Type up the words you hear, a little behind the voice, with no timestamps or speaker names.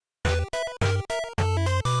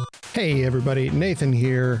Hey everybody, Nathan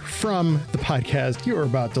here from the podcast you're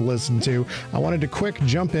about to listen to. I wanted to quick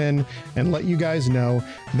jump in and let you guys know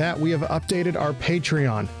that we have updated our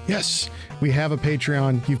Patreon. Yes, we have a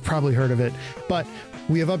Patreon. You've probably heard of it, but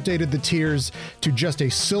we have updated the tiers to just a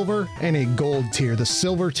silver and a gold tier. The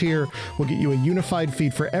silver tier will get you a unified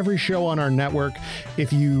feed for every show on our network.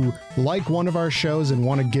 If you like one of our shows and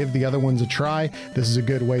want to give the other ones a try, this is a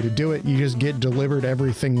good way to do it. You just get delivered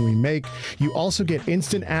everything we make. You also get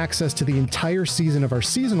instant access to the entire season of our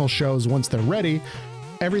seasonal shows once they're ready.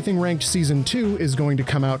 Everything Ranked Season 2 is going to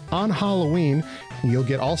come out on Halloween. You'll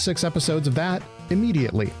get all 6 episodes of that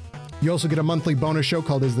immediately. You also get a monthly bonus show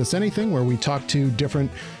called Is This Anything, where we talk to different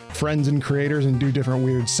friends and creators and do different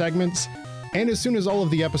weird segments. And as soon as all of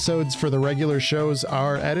the episodes for the regular shows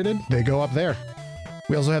are edited, they go up there.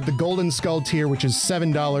 We also have the Golden Skull tier, which is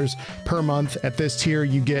 $7 per month. At this tier,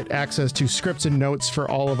 you get access to scripts and notes for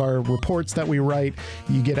all of our reports that we write.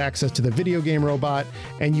 You get access to the video game robot,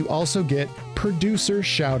 and you also get producer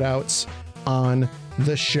shout-outs on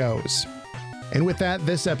the shows. And with that,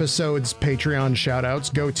 this episode's Patreon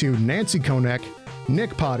shoutouts go to Nancy Konek,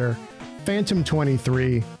 Nick Potter,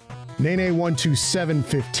 Phantom23,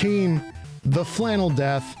 Nene12715, The Flannel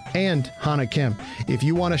Death, and Hana Kim. If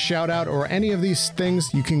you want a shout out or any of these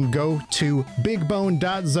things, you can go to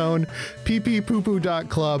bigbone.zone,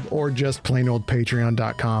 pppoo.club, or just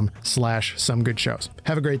plainoldpatreon.com/somegoodshows.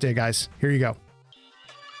 Have a great day, guys. Here you go.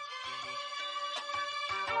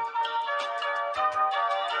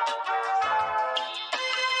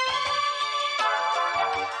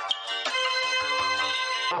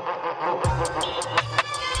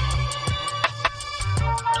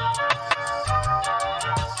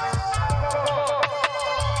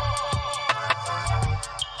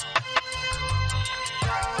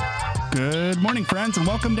 Good morning, friends, and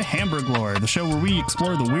welcome to Hamburg Lore, the show where we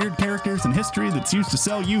explore the weird characters and history that's used to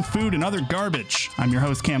sell you food and other garbage. I'm your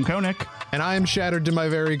host, Cam Koenig. And I am shattered to my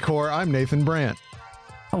very core. I'm Nathan Brandt.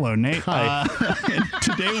 Hello, Nate. Hi.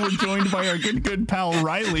 Today we're joined by our good pal,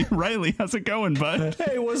 Riley. Riley, how's it going, bud?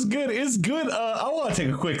 Hey, what's good? It's good. I want to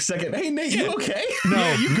take a quick second. Hey, Nate, you okay? No.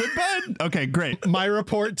 Yeah, you good, bud? Okay, great. My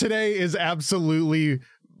report today is absolutely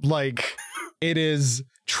it is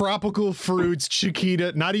tropical fruits,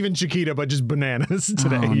 Chiquita, not even Chiquita, but just bananas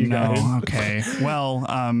today, Oh, you no. guys. Okay. Well,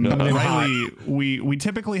 Riley, we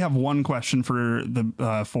typically have one question for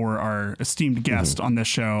for our esteemed guest on this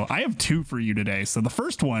show. I have 2 for you today. So the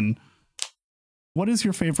first one, what is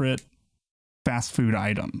your favorite fast food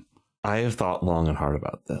item? I have thought long and hard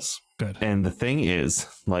about this. Good. And the thing is,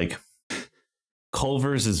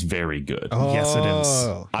 Culver's is very good. Oh, Yes, it is.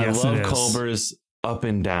 I Yes, love it is. Culver's up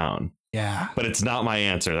and down, Yeah. but it's not my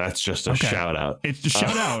answer. That's just a shout out. It's just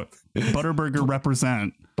shout out. Butterburger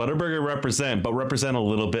represent. Butterburger represent, but represent a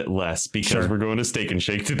little bit less because we're going to Steak and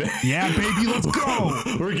Shake today. Yeah, baby, let's go.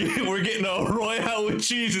 We're getting a Royale with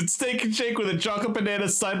cheese and Steak and Shake with a chocolate banana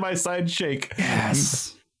side by side shake.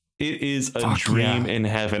 Yes. It is a Fuck dream yeah. in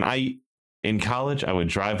heaven. In college, I would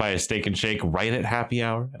drive by a Steak and Shake right at happy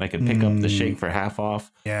hour, and I could pick up the shake for half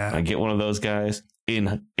off. Yeah. I get one of those guys.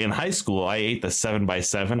 In high school, I ate the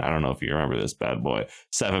 7x7. I don't know if you remember this bad boy.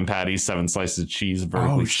 7 patties, 7 slices of cheese,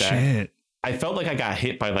 vertically stacked. Shit. I felt like I got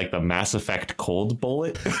hit by the Mass Effect cold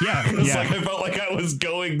bullet. Yeah. It was Yeah. I felt like I was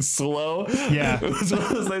going slow. Yeah. It was one of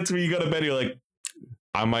those nights where you go to bed, you're like,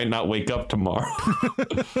 I might not wake up tomorrow.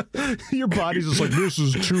 Your body's just like, this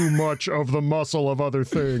is too much of the muscle of other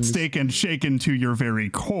things. Steak and shaken to your very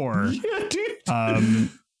core. Yeah,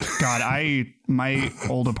 dude. God, my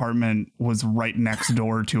old apartment was right next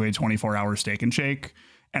door to a 24-hour Steak and Shake.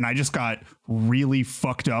 And I just got really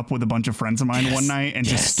fucked up with a bunch of friends of mine one night and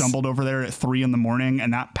just stumbled over there at 3 a.m.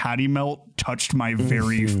 and that patty melt touched my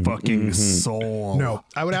very fucking soul. No,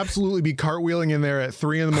 I would absolutely be cartwheeling in there at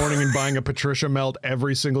 3 a.m. and buying a Patricia Melt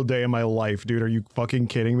every single day of my life, dude. Are you fucking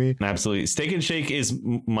kidding me? Absolutely. Steak and Shake is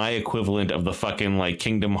my equivalent of the fucking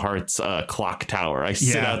Kingdom Hearts clock tower. I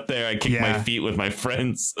sit out there, I kick my feet with my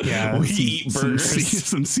friends. Yeah, we eat burgers.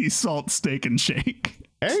 Some sea salt Steak and Shake.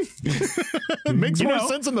 Hey, it makes more know.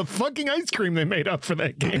 sense than the fucking ice cream they made up for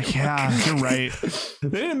that game. Yeah, you're right. They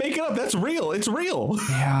didn't make it up. That's real. It's real.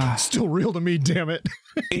 Yeah. Still real to me, damn it.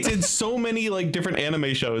 It's in so many different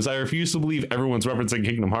anime shows. I refuse to believe everyone's referencing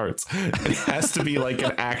Kingdom Hearts. It has to be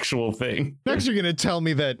an actual thing. Next, you're gonna tell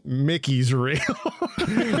me that Mickey's real.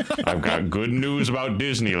 I've got good news about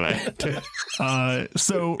Disneyland.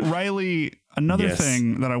 So Riley, another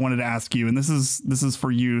thing that I wanted to ask you, and this is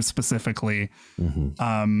for you specifically.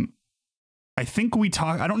 I think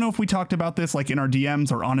I don't know if we talked about this in our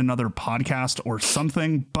DMs or on another podcast or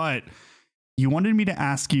something, but you wanted me to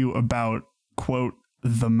ask you about, quote,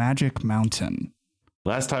 the Magic Mountain.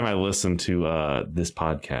 last time I listened to this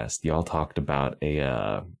podcast, y'all talked about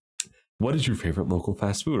what is your favorite local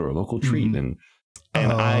fast food or a local treat? And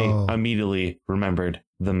I immediately remembered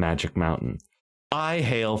the Magic Mountain. I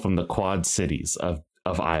hail from the Quad Cities of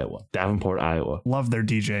Iowa, Davenport, Iowa. Love their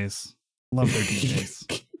DJs.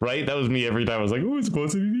 Right? That was me every time. I was like, oh, it's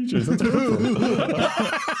Quad City DJs. That's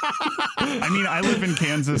I mean, I live in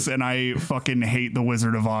Kansas and I fucking hate the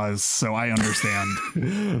Wizard of Oz, so I understand.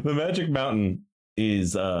 The Magic Mountain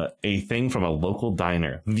is a thing from a local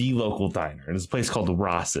diner, the local diner. It's a place called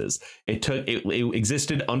Ross's. It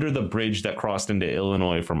existed under the bridge that crossed into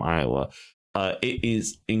Illinois from Iowa. It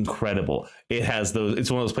is incredible. It has those.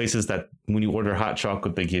 It's one of those places that when you order hot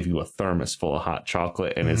chocolate, they give you a thermos full of hot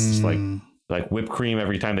chocolate, and it's just like whipped cream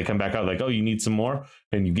every time they come back out. Like, oh, you need some more,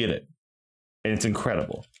 and you get it, and it's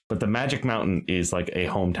incredible. But the Magic Mountain is like a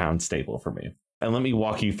hometown staple for me. And let me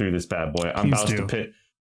walk you through this bad boy. I'm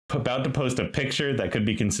about to post a picture that could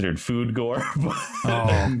be considered food gore.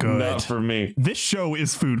 Oh, good. Not for me. This show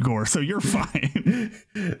is food gore, so you're fine.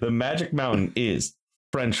 The Magic Mountain is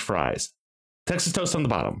French fries, Texas toast on the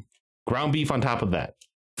bottom, ground beef on top of that,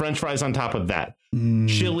 French fries on top of that,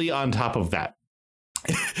 chili on top of that,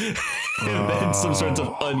 and then some sorts of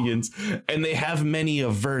onions, and they have many a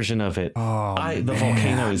version of it. The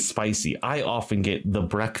volcano is spicy. I often get the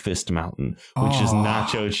Breakfast Mountain, which is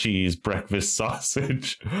nacho cheese breakfast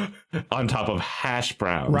sausage on top of hash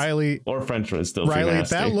browns. Riley, or French fries. Still Riley,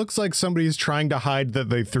 that looks like somebody's trying to hide that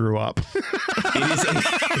they threw up.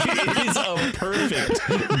 It is a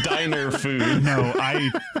perfect diner food. No,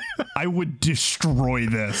 I would destroy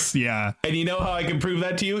this. Yeah. And you know how I can prove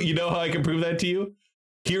that to you?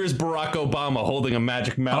 Here is Barack Obama holding a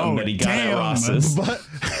Magic Mountain that he got at Ross's. But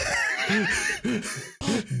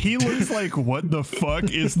he looks like, what the fuck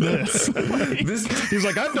is this? He's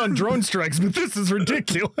like, I've done drone strikes, but this is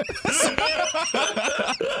ridiculous.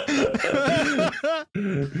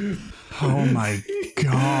 Oh my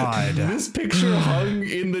God. This picture hung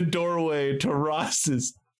in the doorway to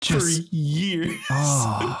Ross's for years.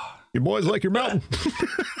 Your boys like your mountain.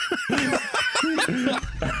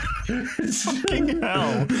 Fucking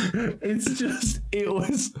hell. It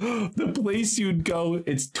was the place you'd go.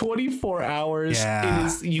 It's 24 hours. Yeah. It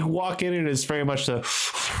is, you walk in and it's very much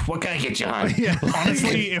what can I get you on? Yeah.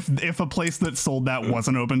 Honestly, if a place that sold that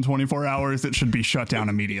wasn't open 24 hours, it should be shut down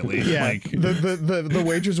immediately. Yeah. Like the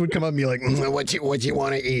waitress would come up and be like, what you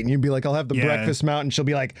want to eat? And you'd be like, I'll have the Breakfast Mountain. She'll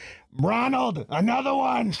be like, Ronald, another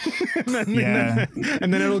one. and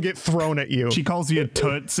then it'll get thrown at you. She calls you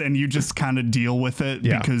Toots and you just kind of deal with it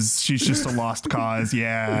because she's just a lost cause.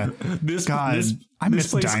 Yeah. I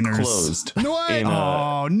miss place diners. Closed.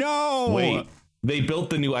 Oh, no. Wait, they built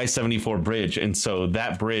the new I-74 bridge. And so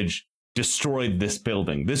that bridge destroyed this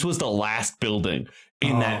building. This was the last building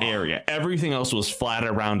in that area. Everything else was flat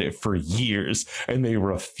around it for years, and they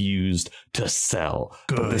refused to sell.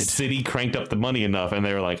 Good. But the city cranked up the money enough, and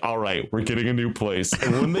they were like, all right, we're getting a new place.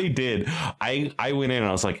 And when they did, I went in and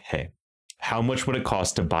I was like, hey, how much would it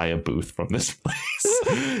cost to buy a booth from this place?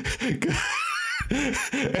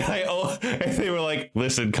 And they were like,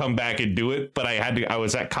 listen, come back and do it. But I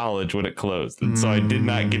was at college when it closed. And so I did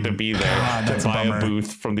not get to be there to buy a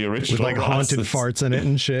booth from the original. With like haunted farts in it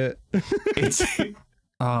and shit.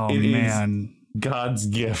 Man. God's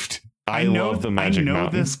gift. I love the Magic Mountain.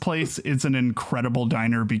 I know this place is an incredible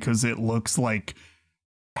diner because it looks like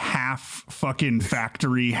half fucking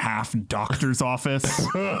factory, half doctor's office.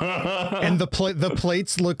 And the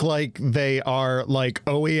plates look like they are like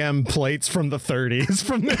OEM plates from the 30s.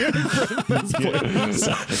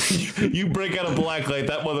 You break out a black light,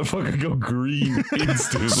 that motherfucker go green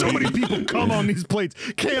instantly. So many people come on these plates.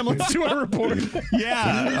 Cam, let's do a report.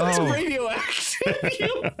 Yeah. It's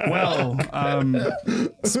radioactive. Well,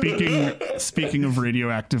 speaking of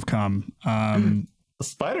radioactive cum,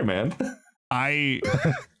 Spider-Man.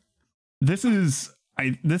 This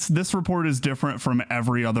report is different from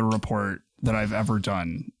every other report that I've ever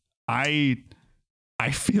done. I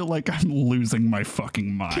feel like I'm losing my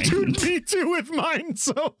fucking mind. Dude, me too with mine.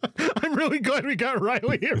 So I'm really glad we got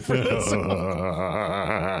Riley here for this.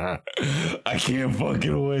 I can't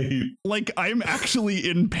fucking wait. Like, I'm actually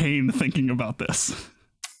in pain thinking about this,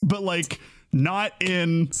 but like not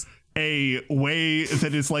in a way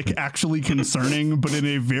that is like actually concerning, but in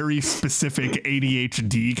a very specific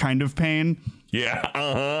ADHD kind of pain.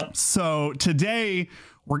 Yeah. So today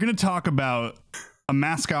we're going to talk about a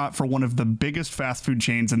mascot for one of the biggest fast food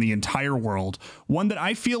chains in the entire world. One that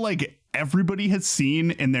I feel like everybody has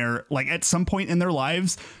seen in their, like at some point in their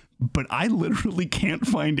lives, but I literally can't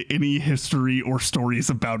find any history or stories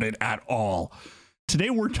about it at all. Today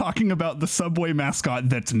we're talking about the Subway mascot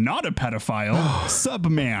that's not a pedophile,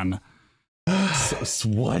 Subman.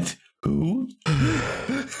 What? Who?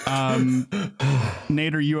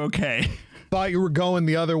 Nate, are you okay? Thought you were going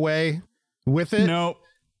the other way with it. No.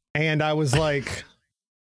 And I was like,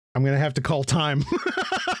 I'm gonna have to call time.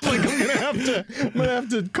 I'm gonna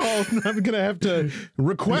have to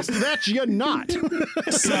request that you not.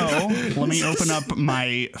 So let me open up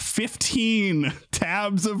my 15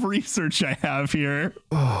 tabs of research I have here.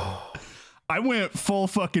 I went full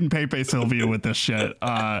fucking Pepe Sylvia with this shit.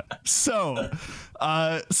 Subman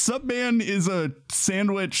is a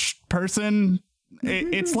sandwich person.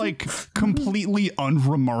 It's like completely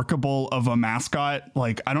unremarkable of a mascot.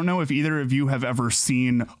 Like, I don't know if either of you have ever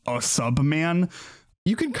seen a Subman.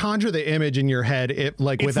 You can conjure the image in your head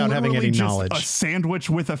without having any knowledge. A sandwich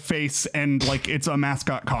with a face, and like it's a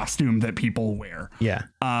mascot costume that people wear. Yeah.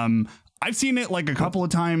 I've seen it like a couple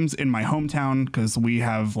of times in my hometown because we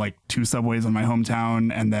have like 2 Subways in my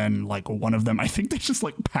hometown, and then like one of them, I think they just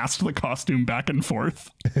like passed the costume back and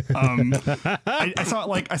forth. I saw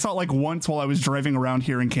it like once while I was driving around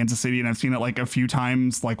here in Kansas City, and I've seen it like a few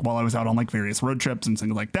times like while I was out on like various road trips and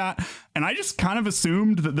things like that. And I just kind of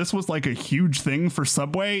assumed that this was like a huge thing for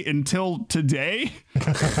Subway until today.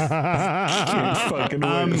 I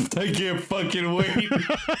can't fucking wait.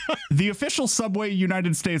 The official Subway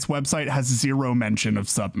United States website has 0 mention of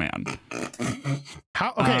Subman.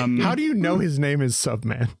 How do you know his name is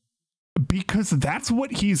Subman? Because that's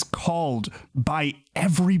what he's called by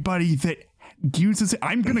everybody that uses it.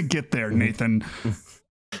 I'm going to get there, Nathan.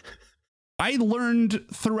 I learned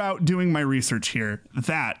throughout doing my research here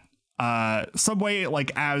that Subway,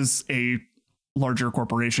 like as a larger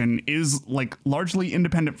corporation, is like largely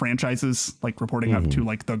independent franchises, like reporting up to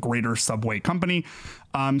like the greater Subway company.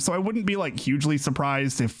 So I wouldn't be like hugely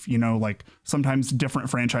surprised if, you know, like sometimes different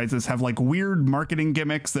franchises have like weird marketing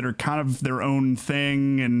gimmicks that are kind of their own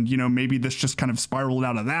thing. And, you know, maybe this just kind of spiraled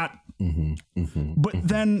out of that. But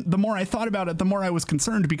then the more I thought about it, the more I was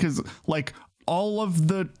concerned, because like all of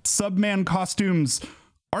the Subman costumes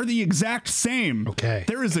are the exact same. Okay.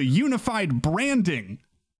 There is a unified branding.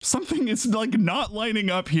 Something is like not lining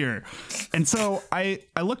up here. And so I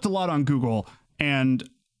looked a lot on Google and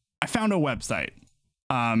I found a website.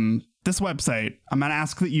 This website, I'm going to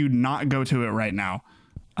ask that you not go to it right now.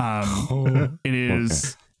 It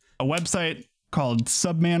is a website called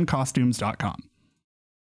submancostumes.com.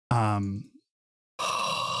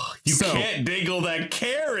 You can't dangle that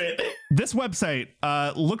carrot. This website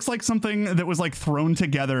looks like something that was like thrown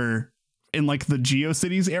together in like the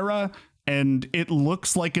GeoCities era. And it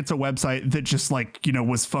looks like it's a website that just like, you know,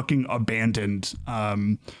 was fucking abandoned.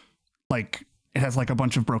 Like it has like a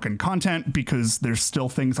bunch of broken content because there's still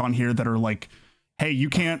things on here that are like, hey, you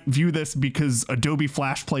can't view this because Adobe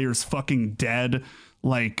Flash Player's fucking dead.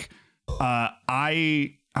 Like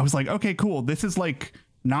I was like, okay, cool. This is like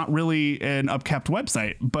not really an upkept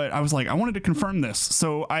website, but I was like, I wanted to confirm this.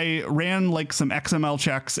 So I ran like some XML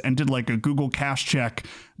checks and did like a Google cache check.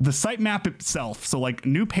 The sitemap itself, so like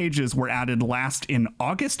new pages were added last in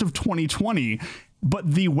August of 2020,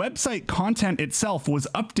 but the website content itself was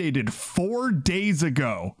updated 4 days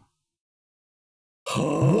ago.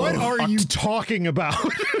 What are you talking about?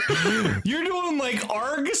 You're doing like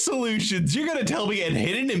ARG solutions. You're gonna tell me and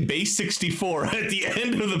hidden in base 64 at the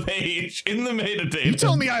end of the page in the metadata. You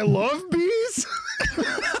tell me I love bees?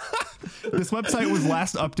 This website was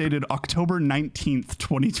last updated October 19th,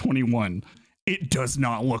 2021. It does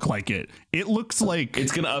not look like it. It looks like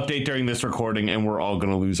it's gonna update during this recording and we're all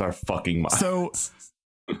gonna lose our fucking minds. So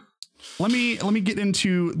let me get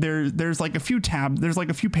into there's like a few tabs, there's like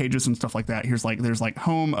a few pages and stuff like that. There's like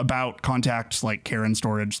home, about, contact, like care and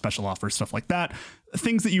storage, special offers, stuff like that.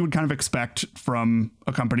 Things that you would kind of expect from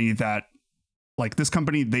a company that, like this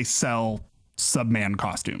company, they sell Subman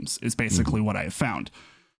costumes is basically what I have found.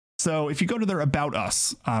 So if you go to their About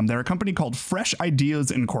Us, they're a company called Fresh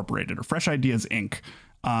Ideas Incorporated or Fresh Ideas Inc.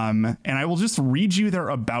 And I will just read you their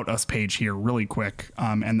About Us page here really quick.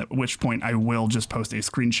 And at which point I will just post a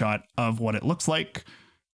screenshot of what it looks like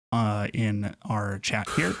in our chat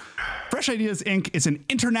here. Fresh Ideas Inc. is an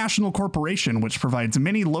international corporation which provides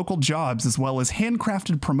many local jobs as well as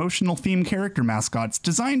handcrafted promotional theme character mascots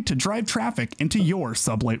designed to drive traffic into your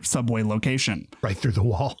subway location. Right through the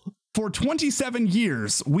wall. For 27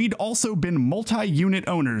 years, we'd also been multi-unit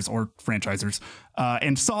owners or franchisers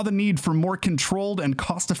and saw the need for more controlled and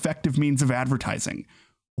cost-effective means of advertising.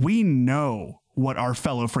 We know what our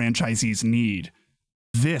fellow franchisees need.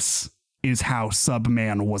 This is how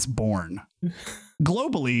Subman was born.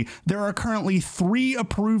 Globally, there are currently 3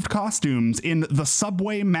 approved costumes in the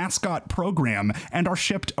Subway mascot program and are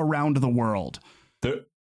shipped around the world.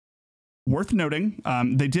 Worth noting,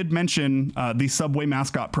 they did mention the Subway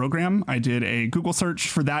mascot program. I did a Google search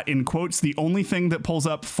for that in quotes. The only thing that pulls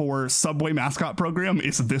up for Subway mascot program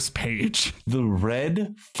is this page. The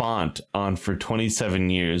red font on for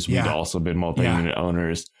 27 years, we've also been multi-unit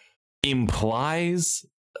owners, implies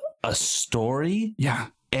a story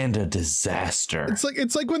and a disaster.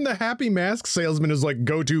 It's like when the Happy Mask salesman is like,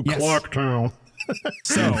 go to Clarktown.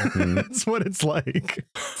 So that's what it's like.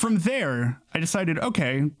 From there, I decided,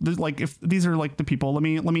 okay, like if these are like the people, let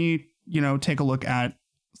me take a look at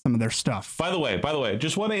some of their stuff. By the way,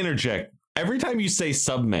 just want to interject. Every time you say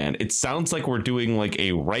Subman, it sounds like we're doing like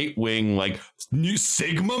a right wing, like new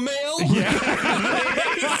Sigma male.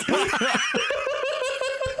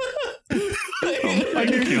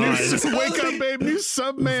 Wake up, babe. New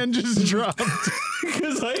Subman just dropped.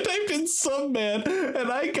 Because I typed in Subman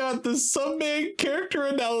and I got the Subman character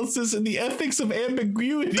analysis and the ethics of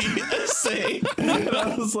ambiguity essay. And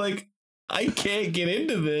I was like, I can't get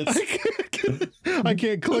into this. I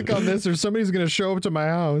can't click on this or somebody's going to show up to my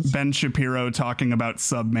house. Ben Shapiro talking about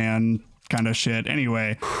Subman kind of shit.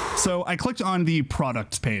 Anyway, so I clicked on the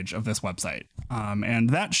products page of this website, and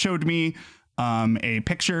that showed me a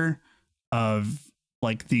picture of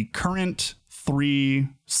like the current 3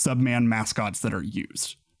 Subman mascots that are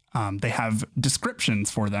used. They have descriptions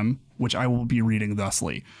for them, which I will be reading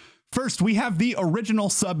thusly. First, we have the original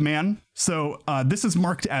Subman. So this is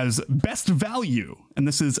marked as best value, and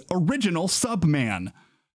this is original Subman.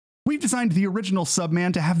 We've designed the original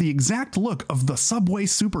Subman to have the exact look of the Subway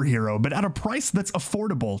superhero, but at a price that's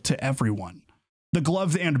affordable to everyone. The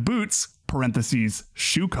gloves and boots, parentheses,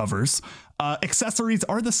 shoe covers, accessories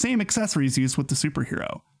are the same accessories used with the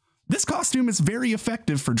superhero. This costume is very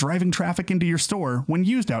effective for driving traffic into your store when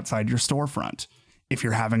used outside your storefront. If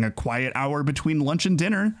you're having a quiet hour between lunch and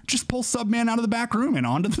dinner, just pull Subman out of the back room and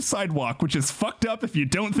onto the sidewalk, which is fucked up if you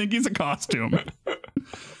don't think he's a costume.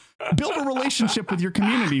 Build a relationship with your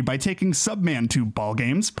community by taking Subman to ball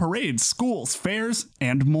games, parades, schools, fairs,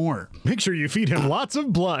 and more. Make sure you feed him lots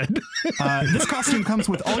of blood. This costume comes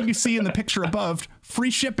with all you see in the picture above,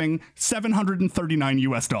 free shipping, $739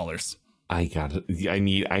 US. I got it. I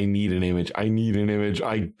need an image.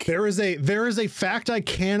 There is a fact I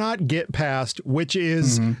cannot get past, which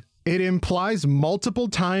is it implies multiple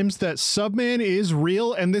times that Subman is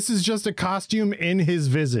real, and this is just a costume in his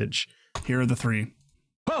visage. Here are the 3.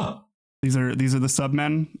 Huh. These are the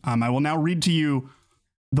Submen. I will now read to you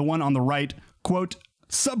the one on the right. Quote,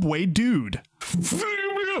 Subway Dude.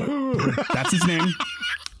 That's his name.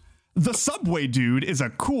 The Subway Dude is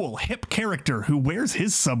a cool, hip character who wears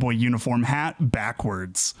his Subway uniform hat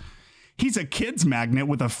backwards. He's a kid's magnet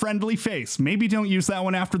with a friendly face. Maybe don't use that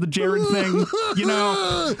one after the Jared thing.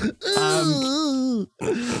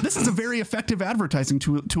 This is a very effective advertising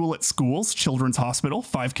tool at schools, children's hospital,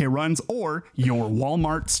 5K runs, or your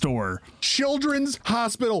Walmart store. Children's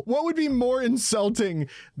hospital. What would be more insulting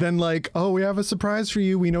than like, oh, we have a surprise for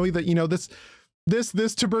you. We know that,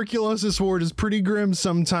 this tuberculosis ward is pretty grim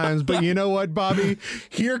sometimes, but you know what, Bobby?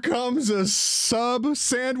 Here comes a sub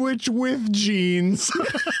sandwich with jeans.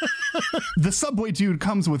 The Subway Dude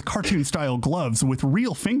comes with cartoon style gloves with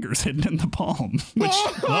real fingers hidden in the palm. Which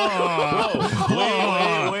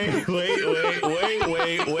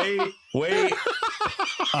wait.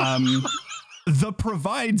 The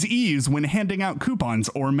provides ease when handing out coupons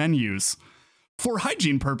or menus. For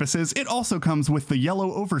hygiene purposes, it also comes with the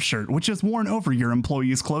yellow overshirt, which is worn over your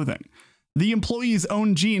employees' clothing. The employees'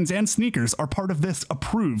 own jeans and sneakers are part of this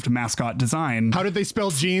approved mascot design. How did they spell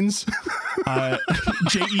jeans?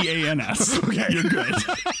 Jeans. Okay. You're good.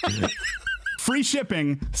 Free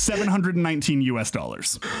shipping, $719 US.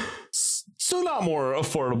 So not more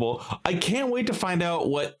affordable. I can't wait to find out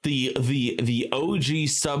what the OG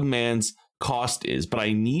Subman's cost is, but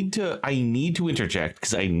I need to interject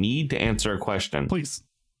because I need to answer a question. Please.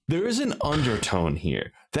 There is an undertone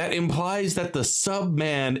here that implies that the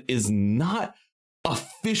Subman is not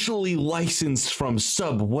officially licensed from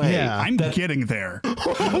Subway. Yeah, I'm getting there.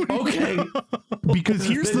 Okay. Because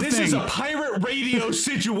here's the thing. This is a pirate radio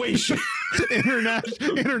situation.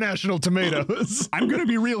 International tomatoes. I'm going to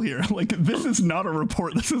be real here. Like, this is not a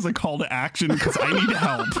report. This is a call to action because I need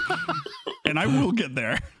help. And I will get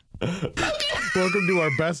there. Welcome to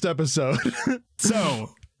our best episode. So,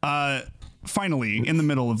 finally, in the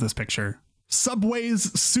middle of this picture, Subway's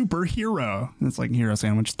superhero. It's like hero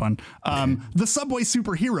sandwich, it's fun. The Subway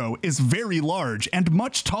superhero is very large and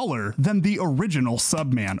much taller than the original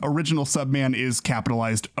Subman. Original Subman is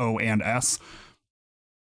capitalized O and S.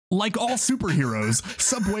 Like all superheroes,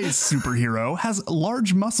 Subway's superhero has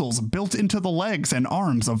large muscles built into the legs and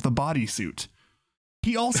arms of the bodysuit.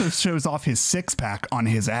 He also shows off his six-pack on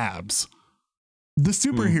his abs. The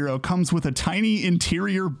superhero comes with a tiny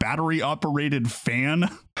interior battery-operated fan.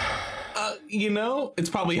 It's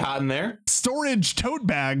probably hot in there. Storage tote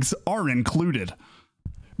bags are included.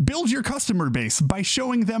 Build your customer base by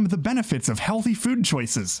showing them the benefits of healthy food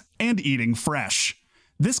choices and eating fresh.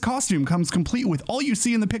 This costume comes complete with all you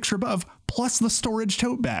see in the picture above, plus the storage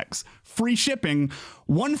tote bags. Free shipping,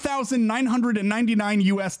 $1,999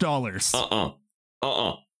 US. You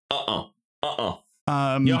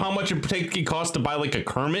know how much it costs to buy like a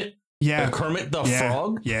Kermit? Yeah. A Kermit the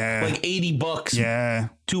Frog? Yeah. Like $80. Yeah.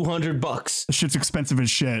 $200. This shit's expensive as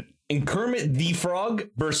shit. And Kermit the Frog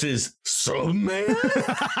versus Subman?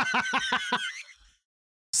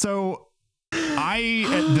 So I,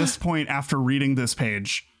 at this point, after reading this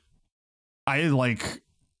page, I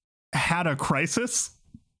had a crisis.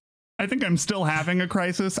 I think I'm still having a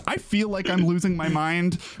crisis. I feel like I'm losing my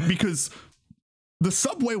mind because the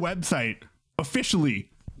Subway website, officially,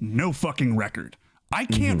 no fucking record. I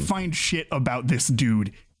can't find shit about this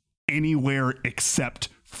dude anywhere except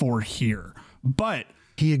for here. But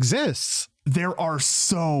he exists. There are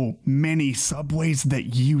so many Subways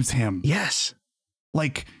that use him. Yes.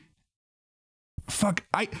 Like, fuck,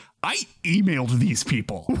 I emailed these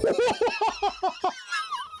people.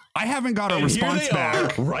 I haven't got a response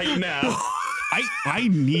back right now. I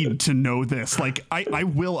need to know this. Like, I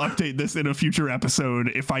will update this in a future episode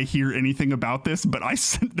if I hear anything about this, but I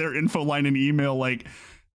sent their info line an email like,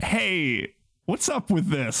 hey, what's up with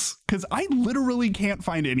this? Because I literally can't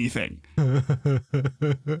find anything.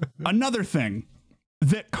 Another thing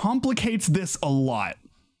that complicates this a lot.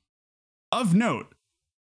 Of note,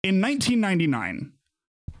 in 1999,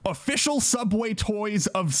 official Subway toys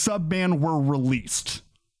of Subman were released.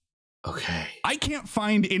 Okay. I can't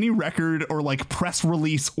find any record or like press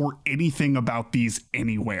release or anything about these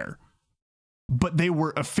anywhere. But they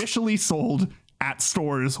were officially sold at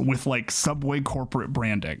stores with like Subway corporate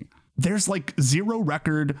branding. There's like zero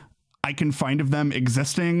record I can find of them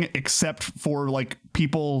existing except for like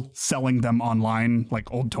people selling them online,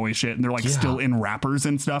 like old toy shit. And they're like still in wrappers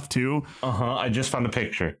and stuff too. I just found a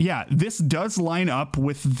picture. Yeah, this does line up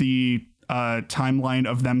with the timeline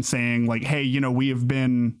of them saying like, hey, we have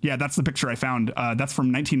been, that's the picture I found. That's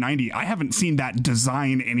from 1990. I haven't seen that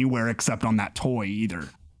design anywhere except on that toy either.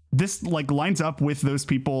 This like lines up with those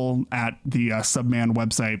people at the Subman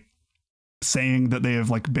website saying that they have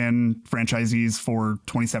like been franchisees for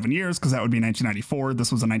 27 years because that would be 1994.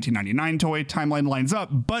 This was a 1999 toy. Timeline lines up,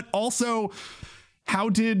 but also how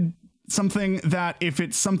did something that, if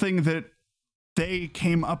it's something that they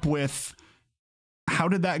came up with, how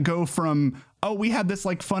did that go from, oh, we had this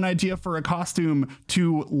like fun idea for a costume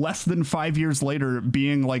to less than 5 years later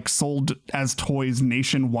being like sold as toys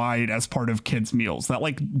nationwide as part of kids' meals? That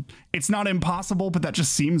like, it's not impossible, but that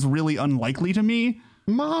just seems really unlikely to me.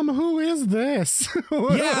 Mom, who is this?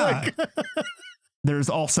 Yeah. There's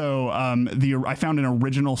also I found an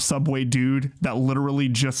original Subway dude that literally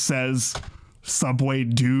just says Subway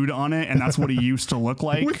dude on it, and that's what he used to look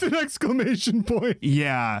like. With an exclamation point.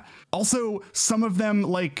 Yeah. Also, some of them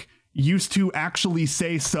like used to actually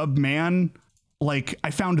say Subman. Like I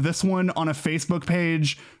found this one on a Facebook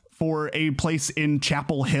page for a place in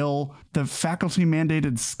Chapel Hill, the faculty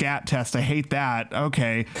mandated scat test. I hate that.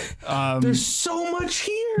 Okay. There's so much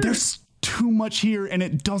here. There's too much here and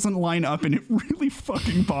it doesn't line up and it really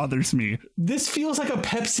fucking bothers me. This feels like a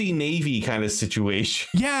Pepsi Navy kind of situation.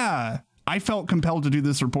 Yeah. I felt compelled to do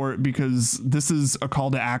this report because this is a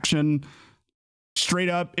call to action. Straight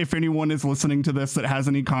up, if anyone is listening to this that has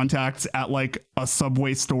any contacts at like a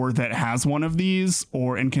Subway store that has one of these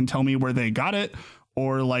and can tell me where they got it,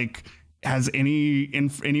 or like has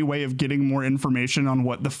any way of getting more information on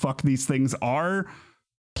what the fuck these things are,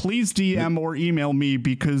 please DM or email me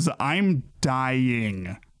because I'm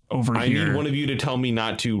dying over here. I need one of you to tell me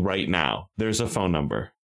not to right now. There's a phone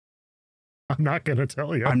number. I'm not going to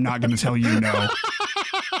tell you. I'm not going to tell you no.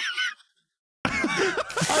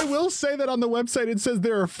 I will say that on the website it says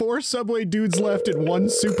there are 4 Subway dudes left and 1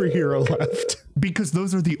 superhero left. Because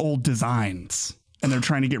those are the old designs. And they're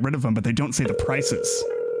trying to get rid of them, but they don't say the prices.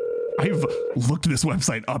 I've looked this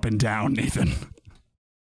website up and down, Nathan.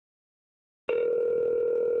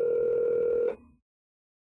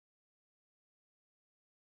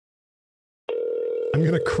 I'm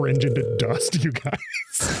going to cringe into dust, you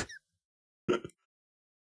guys.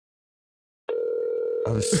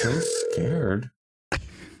 I was so scared.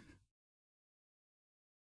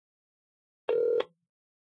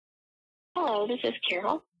 Hello, this is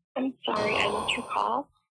Carol. I'm sorry I missed your call.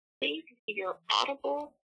 Please leave your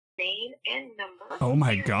audible name and number. Oh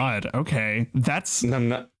my god, okay. That's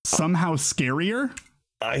somehow scarier.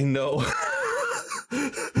 I know.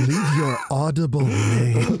 Leave your audible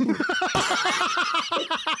name.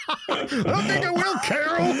 I don't think I will,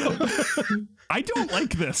 Carol. I don't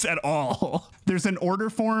like this at all. There's an order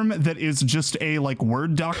form that is just a like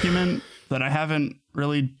Word document that I haven't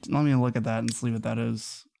really. Let me look at that and see what that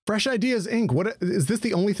is. Fresh Ideas Inc. What is this?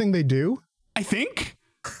 The only thing they do? I think.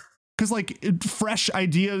 Because like Fresh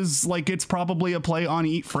Ideas, like it's probably a play on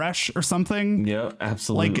Eat Fresh or something. Yeah,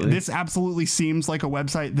 absolutely. Like this absolutely seems like a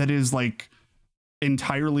website that is like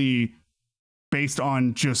entirely based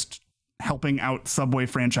on just helping out Subway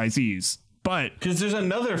franchisees. But because there's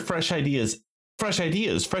another Fresh Ideas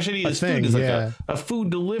thing, food is like a food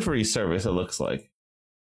delivery service, it looks like.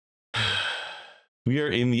 We are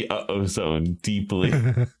in the uh-oh zone deeply.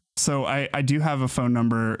 so I do have a phone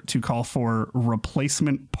number to call for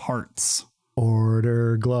replacement parts.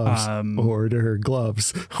 Order gloves. Order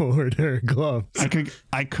gloves. Order gloves.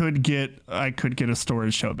 I could get a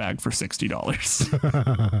storage show bag for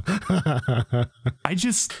 $60.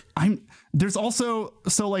 There's also,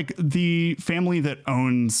 so like the family that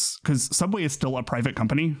owns, because Subway is still a private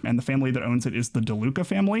company and the family that owns it is the DeLuca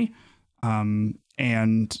family.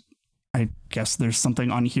 And I guess there's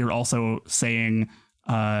something on here also saying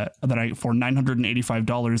that for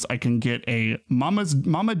 $985 I can get a Mama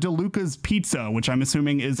DeLuca's pizza, which I'm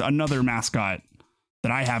assuming is another mascot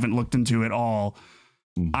that I haven't looked into at all.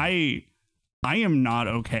 I am not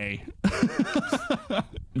okay.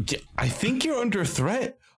 I think you're under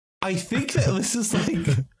threat. I think that this is like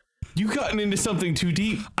you've gotten into something too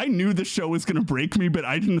deep. I knew the show was going to break me, but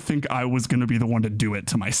I didn't think I was going to be the one to do it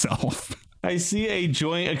to myself. I see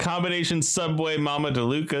a combination Subway Mama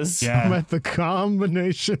DeLuca's. Yeah. I'm at the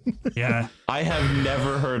combination. Yeah. I have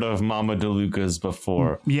never heard of Mama DeLuca's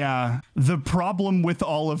before. Yeah. The problem with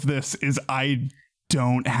all of this is I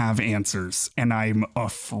don't have answers and I'm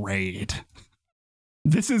afraid.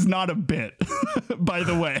 This is not a bit, by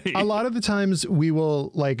the way. A lot of the times we will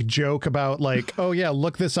like joke about like, oh yeah,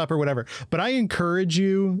 look this up or whatever. But I encourage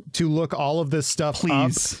you to look all of this stuff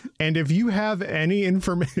Please. up. And if you have any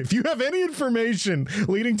information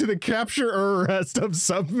leading to the capture or arrest of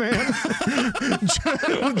Subman,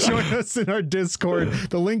 join us in our Discord.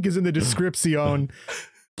 The link is in the description.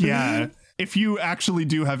 Yeah. If you actually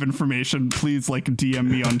do have information, please like DM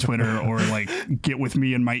me on Twitter or like get with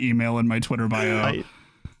me in my email and my Twitter bio.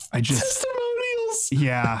 I just Testimonials.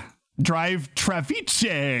 Yeah. Drive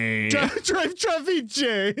Travice. Drive Travice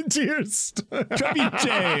to your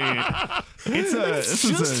Travice. It's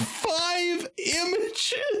just 5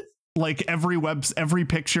 images. Like every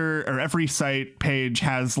picture or every site page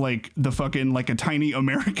has like the fucking like a tiny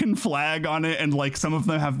American flag on it, and like some of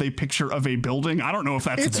them have the picture of a building. I don't know if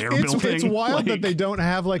that's their building. It's wild that they don't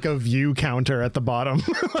have like a view counter at the bottom.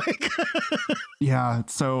 Yeah,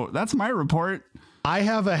 so that's my report. I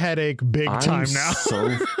have a headache big time now.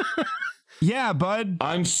 Yeah, bud.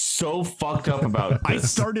 I'm so fucked up about this. I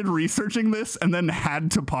started researching this and then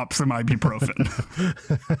had to pop some ibuprofen.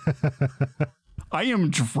 I am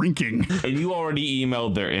drinking. And you already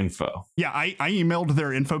emailed their info. Yeah, I emailed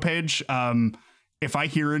their info page. If I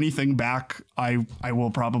hear anything back, I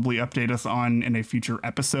will probably update us on in a future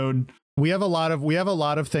episode. We have a lot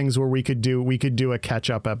of things where we could do a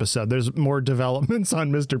catch-up episode. There's more developments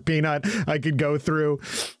on Mr. Peanut I could go through.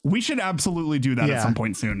 We should absolutely do that at some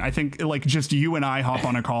point soon. I think like just you and I hop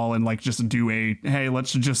on a call and like just do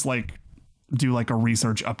let's just like do like a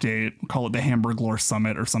research update, call it the Hamburglore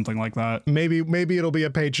Summit or something like that. Maybe it'll be a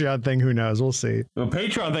Patreon thing. Who knows? We'll see. The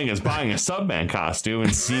Patreon thing is buying a Subman costume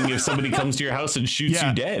and seeing if somebody comes to your house and shoots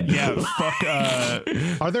you dead. Yeah, fuck.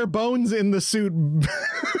 Are there bones in the suit?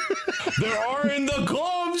 There are in the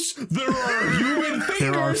gloves. There are human fingers.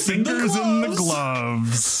 There are fingers in the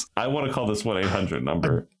gloves. I want to call this 1-800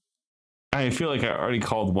 number. I feel like I already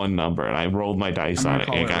called one number and I rolled my dice on it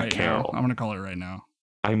and got Carol. I'm gonna call it right now.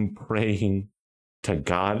 I'm praying to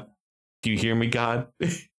God. Do you hear me, God?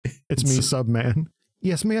 It's me, Subman.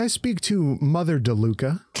 Yes, may I speak to Mother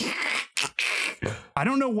DeLuca? I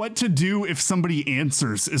don't know what to do if somebody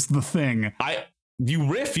answers is the thing.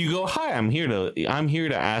 You riff, you go, hi, I'm here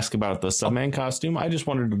to ask about the Subman costume. I just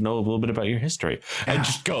wanted to know a little bit about your history. And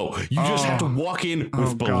just go. You just have to walk in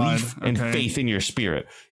with belief and faith in your spirit.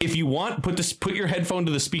 If you want, put your headphone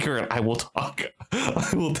to the speaker and I will talk.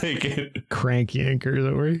 I will take it. Crank yankers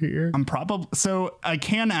over here. So I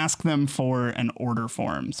can ask them for an order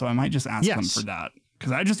form. So I might just ask them for that.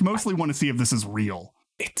 Because I just mostly want to see if this is real.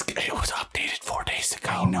 It was updated 4 days ago.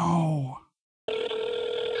 I know.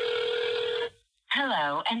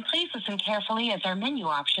 Hello, and please listen carefully as our menu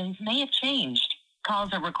options may have changed.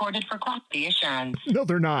 Calls are recorded for quality assurance. No,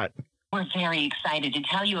 they're not. We're very excited to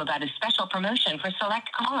tell you about a special promotion for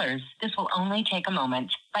select callers. This will only take a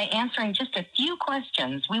moment. By answering just a few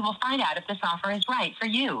questions, we will find out if this offer is right for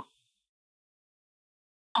you.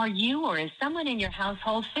 Are you or is someone in your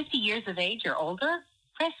household 50 years of age or older?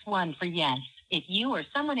 Press 1 for yes. If you or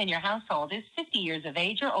someone in your household is 50 years of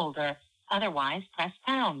age or older, otherwise press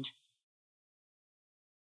pound.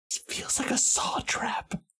 It feels like a saw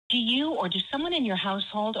trap. Do you or does someone in your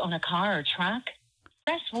household own a car or truck?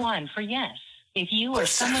 Press 1 for yes. If you or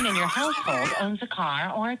someone in your household owns a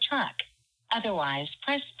car or a truck, otherwise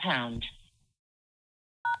press pound.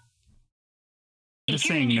 Just If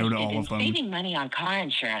you're saying no to interested all in of them. saving money on car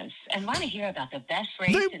insurance and want to hear about the best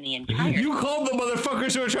rates in the entire... You called the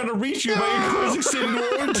motherfuckers who are trying to reach you by your cars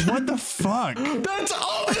extended. What the fuck? That's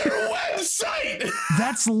on their website.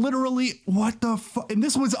 That's literally what the fuck. And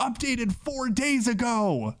this was updated 4 days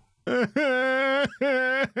ago. You're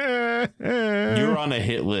on a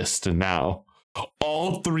hit list now.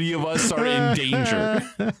 All 3 of us are in danger.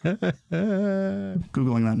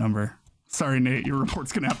 Googling that number. Sorry, Nate, your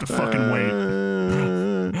report's gonna have to fucking wait.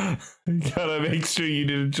 You gotta make sure you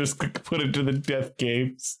didn't just put it to the death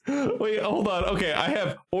games. Wait, hold on. Okay, I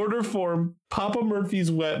have order form, Papa Murphy's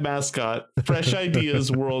wet mascot, fresh ideas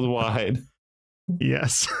worldwide.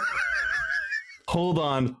 Yes. Hold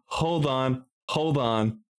on.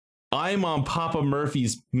 I'm on Papa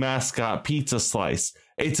Murphy's mascot pizza slice.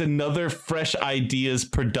 It's another fresh ideas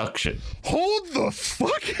production. Hold the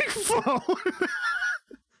fucking phone.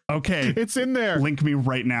 Okay, It's in there. link me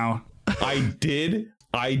right now. I did.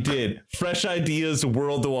 Fresh ideas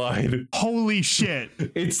worldwide. Holy shit.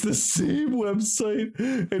 It's the same website.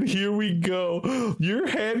 And here we go. Your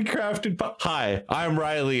handcrafted... Hi, I'm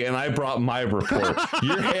Riley, and I brought my report.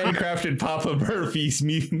 Your handcrafted Papa Murphy's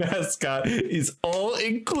mascot is all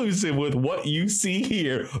inclusive with what you see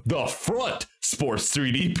here. The front sports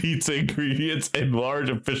 3D pizza ingredients and large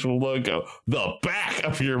official logo. The back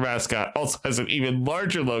of your mascot also has an even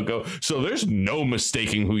larger logo, so there's no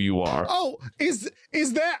mistaking who you are. Oh, is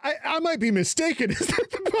that... I might be mistaken. Is that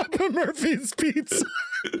the Papa Murphy's pizza?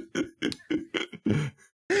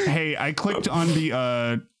 Hey, I clicked on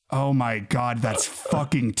the, oh my god, that's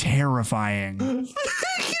fucking terrifying.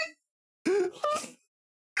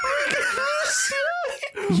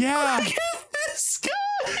 Yeah.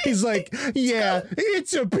 He's like, yeah,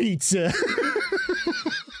 it's a pizza.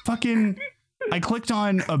 Fucking, I clicked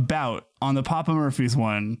on About on the Papa Murphy's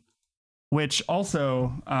one, which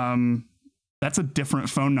also, that's a different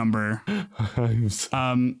phone number.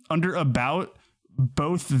 Under About,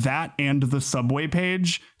 both that and the Subway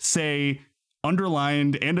page say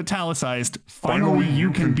underlined and italicized, finally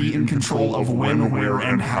you can be in control of when, where,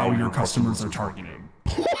 and how your customers are targeting.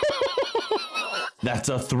 That's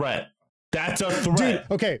a threat. Dude,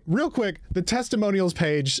 okay, real quick. The testimonials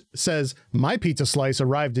page says, my pizza slice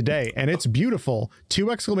arrived today and it's beautiful.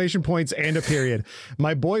 2 exclamation points and a period.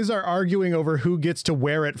 My boys are arguing over who gets to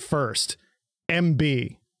wear it first.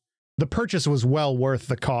 MB. The purchase was well worth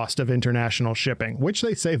the cost of international shipping, which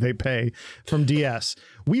they say they pay. From DS.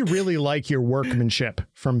 We really like your workmanship.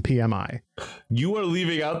 From PMI. You are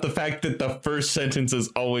leaving out the fact that the first sentence is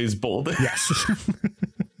always bolded. Yes.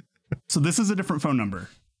 So this is a different phone number.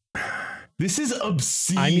 This is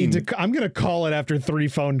obscene. I'm going to call it after 3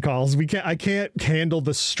 phone calls. I can't handle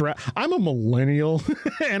the stress. I'm a millennial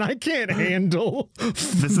and I can't handle.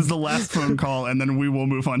 This is the last phone call, and then we will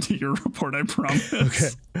move on to your report, I promise. Okay.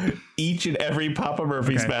 Each and every Papa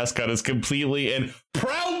Murphy's mascot is completely and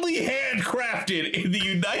proudly handcrafted in the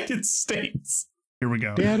United States. Here we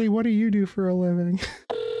go. Daddy, what do you do for a living?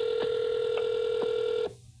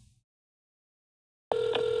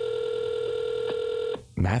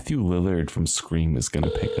 Matthew Lillard from Scream is going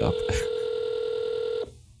to pick up.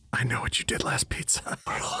 I know what you did last pizza.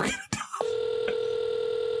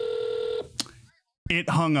 It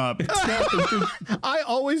hung up. I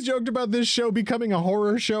always joked about this show becoming a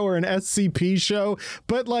horror show or an SCP show,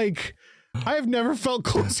 but like, I've never felt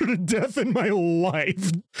closer to death in my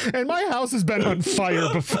life. And my house has been on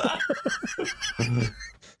fire before.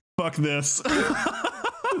 Fuck this.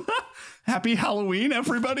 Happy Halloween,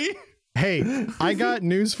 everybody. Hey, I got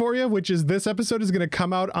news for you, which is this episode is going to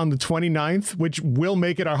come out on the 29th, which will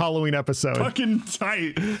make it our Halloween episode. Fucking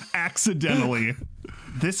tight. Accidentally.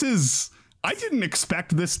 I didn't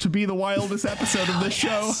expect this to be the wildest episode of this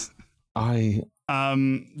show.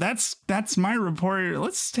 That's my report.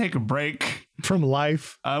 Let's take a break From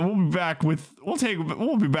life. We'll be back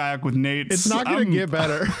with Nate. It's not going to get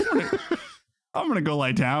better. I'm gonna go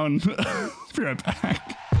lie down. Be right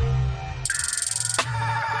back.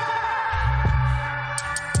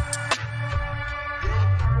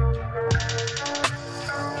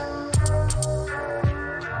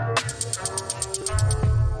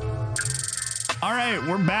 right,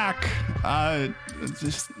 we're back. I'd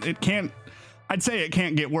say it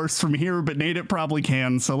can't get worse from here, but Nate, it probably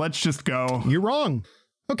can. So let's just go. You're wrong.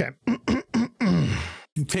 Okay.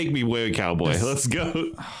 Take me away, cowboy. Let's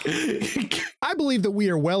go. I believe that we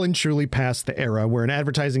are well and truly past the era where an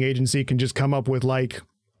advertising agency can just come up with like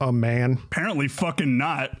a man. Apparently fucking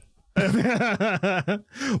not.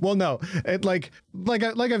 Well, no, like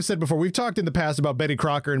I've said before, we've talked in the past about Betty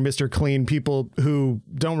Crocker and Mr. Clean, people who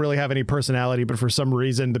don't really have any personality, but for some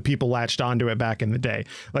reason the people latched onto it back in the day.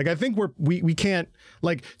 Like, I think we can't,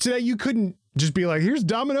 like, today you couldn't just be like, here's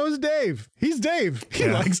Domino's Dave. He's Dave. He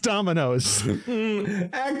likes Domino's.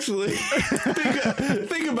 Actually,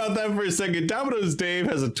 think about that for a second. Domino's Dave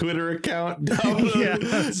has a Twitter account.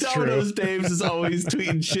 Domino's Dave is always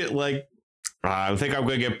tweeting shit like, I think I'm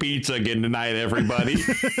going to get pizza again tonight, everybody.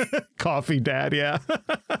 Coffee dad, yeah.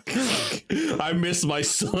 I miss my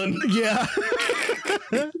son. Yeah.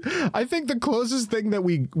 I think the closest thing that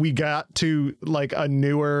we got to like a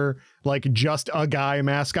newer, like just a guy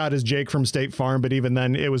mascot is Jake from State Farm, but even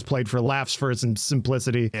then it was played for laughs for its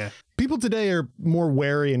simplicity. Yeah. People today are more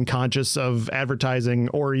wary and conscious of advertising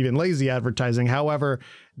or even lazy advertising. However,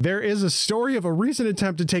 there is a story of a recent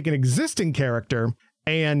attempt to take an existing character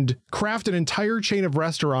and craft an entire chain of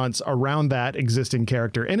restaurants around that existing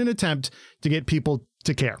character in an attempt to get people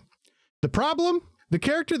to care. The problem? The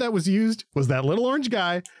character that was used was that little orange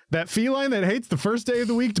guy, that feline that hates the first day of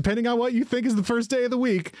the week, depending on what you think is the first day of the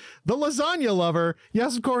week, the lasagna lover.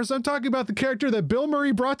 Yes, of course, I'm talking about the character that Bill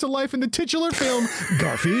Murray brought to life in the titular film,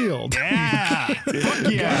 Garfield. Yeah.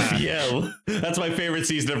 Fuck yeah. Garfield. That's my favorite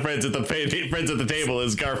season of Friends at the Table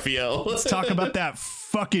is Garfield. Let's talk about that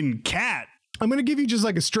fucking cat. I'm going to give you just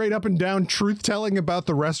like a straight up and down truth telling about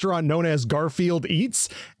the restaurant known as Garfield Eats,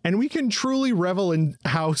 and we can truly revel in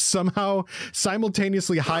how somehow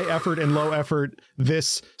simultaneously high effort and low effort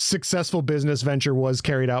this successful business venture was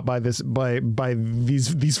carried out by these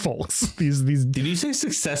folks. These Did you say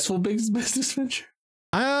successful business venture?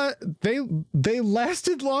 They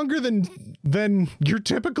lasted longer than your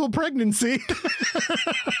typical pregnancy.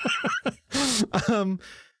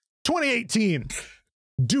 2018,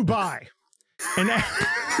 Dubai. And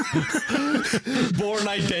Born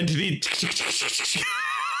Identity.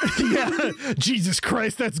 Yeah, Jesus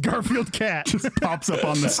Christ, that's Garfield Cat. Just pops up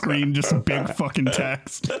on the screen, just big fucking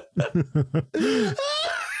text.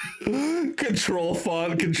 Control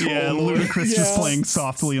font, Yeah, Ludacris just playing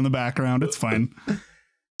softly in the background. It's fine.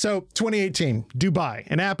 So 2018, Dubai.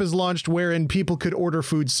 An app is launched wherein people could order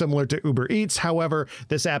food similar to Uber Eats. However,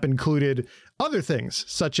 this app included other things,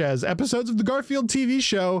 such as episodes of the Garfield TV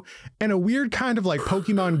show and a weird kind of like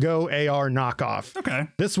Pokemon Go AR knockoff. Okay.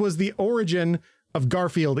 This was the origin of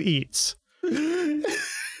Garfield Eats.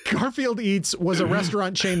 Garfield Eats was a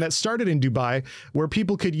restaurant chain that started in Dubai where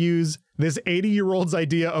people could use this 80-year-old's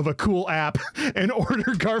idea of a cool app and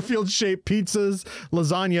order Garfield-shaped pizzas,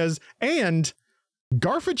 lasagnas, and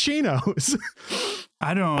Garfuccinos.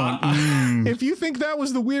 I don't. If you think that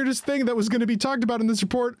was the weirdest thing that was going to be talked about in this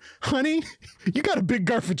report, honey, you got a big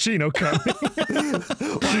Garfuccino coming.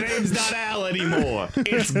 My name's not Al anymore.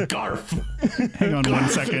 It's Garf. Hang on 1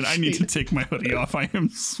 second. I need to take my hoodie off. I am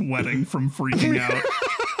sweating from freaking out.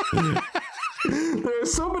 There are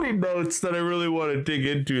so many notes that I really want to dig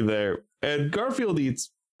into there. And Garfield Eats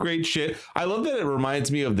great shit. I love that it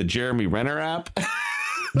reminds me of the Jeremy Renner app.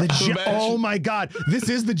 Oh my God, this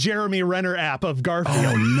is the Jeremy Renner app of Garfield.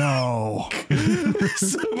 Oh no.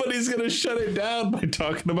 Somebody's gonna shut it down by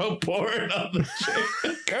talking about porn on the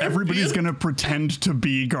chain. Everybody's gonna pretend to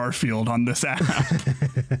be Garfield on this app.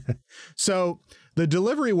 So the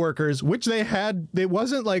delivery workers, which it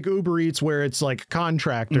wasn't like Uber Eats where it's like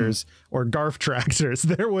contractors or Garf tractors.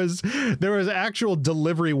 There was actual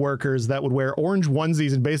delivery workers that would wear orange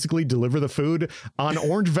onesies and basically deliver the food on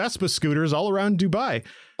orange Vespa scooters all around Dubai.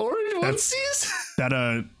 Orange onesies?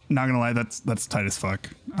 Not gonna lie, that's tight as fuck.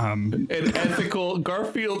 And ethical.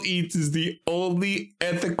 Garfield Eats is the only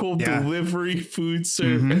ethical delivery food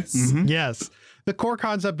service. Yes. The core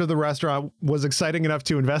concept of the restaurant was exciting enough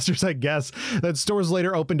to investors, I guess, that stores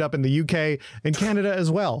later opened up in the UK and Canada as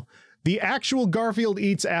well. The actual Garfield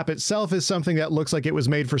Eats app itself is something that looks like it was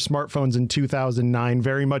made for smartphones in 2009.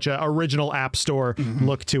 Very much an original app store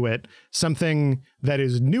look to it. Something that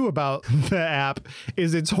is new about the app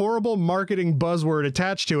is its horrible marketing buzzword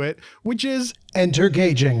attached to it, which is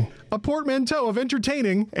entergaging, a portmanteau of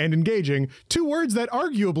entertaining and engaging, two words that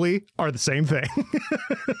arguably are the same thing.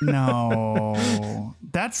 No,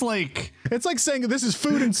 that's like, it's like saying this is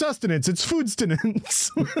food and sustenance. It's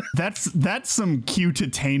foodstenance. that's some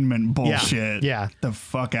cute-attainment bullshit. Yeah. The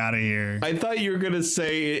fuck out of here. I thought you were gonna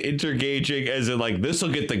say intergaging as in like this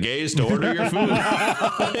will get the gays to order your food.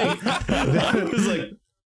 I was like,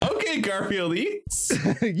 okay, Garfield Eats.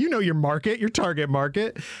 You know your market, your target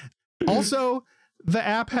market. Also, the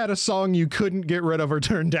app had a song you couldn't get rid of or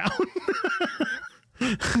turn down.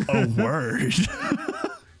 A word.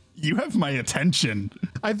 You have my attention.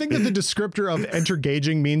 I think that the descriptor of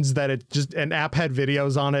entergaging means that it just an app had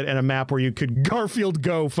videos on it and a map where you could Garfield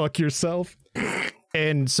go fuck yourself.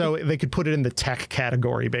 And so they could put it in the tech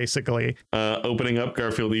category, basically. Opening up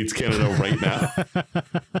Garfield Eats Canada right now.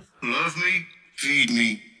 Love me, feed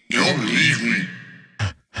me, don't leave me.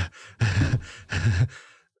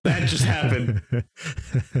 That just happened.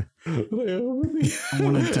 I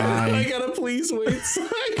want to die. I gotta please wait.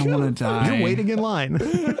 I want to die. You're waiting in line.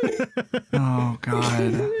 Oh, God.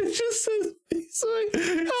 It just says, he's like,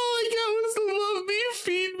 all I got was to love me,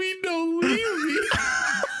 feed me, don't leave me.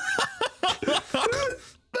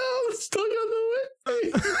 No, it's stuck on the way.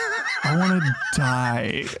 I want to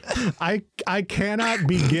die. I cannot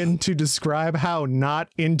begin to describe how not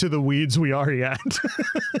into the weeds we are yet.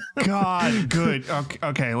 God, good.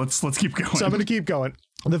 Okay, let's keep going. So I'm going to keep going.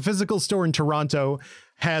 The physical store in Toronto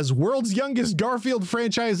has world's youngest Garfield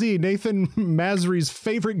franchisee, Nathan Masry's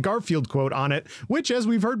favorite Garfield quote on it, which, as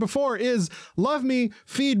we've heard before, is love me,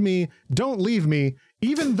 feed me, don't leave me,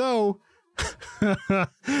 even though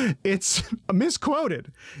it's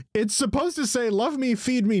misquoted. It's supposed to say love me,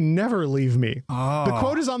 feed me, never leave me. Oh. The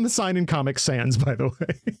quote is on the sign in Comic Sans, by the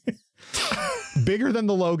way. Bigger than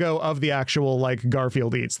the logo of the actual like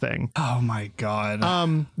Garfield Eats thing. Oh my God.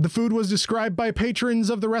 The food was described by patrons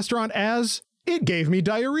of the restaurant as it gave me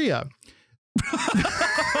diarrhea.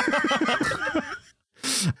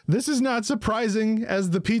 This is not surprising,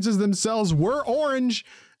 as the pizzas themselves were orange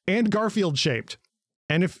and Garfield shaped.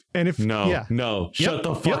 And if shut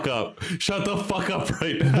the fuck up. Shut the fuck up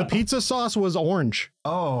right now. The pizza sauce was orange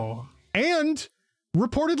Oh. and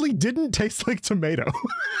reportedly didn't taste like tomato.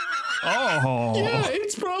 Oh. Yeah,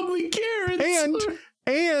 it's probably carrots.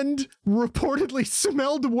 And reportedly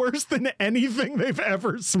smelled worse than anything they've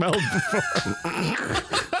ever smelled before.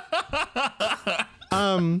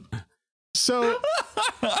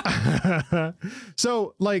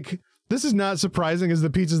 So like, this is not surprising, as the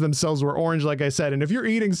pizzas themselves were orange, like I said. And if you're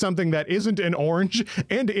eating something that isn't an orange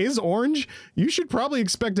and is orange, you should probably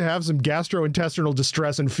expect to have some gastrointestinal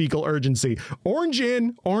distress and fecal urgency. Orange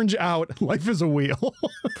in, orange out, life is a wheel.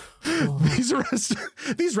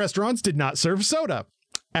 These restaurants did not serve soda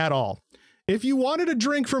at all. If you wanted a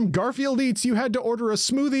drink from Garfield Eats, you had to order a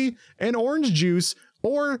smoothie, an orange juice,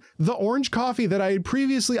 or the orange coffee that I had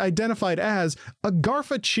previously identified as a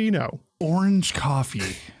Garfuccino. Orange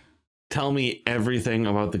coffee. Tell me everything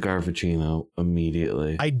about the Garfuccino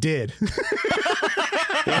immediately. I did.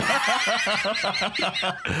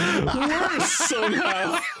 Worse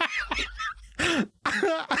somehow.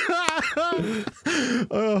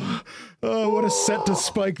 Oh, what a set to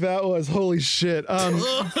spike that was. Holy shit.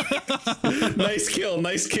 Nice kill.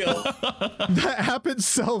 The app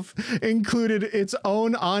itself included its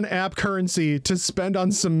own on-app currency to spend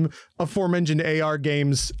on some aforementioned AR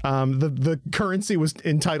games. The currency was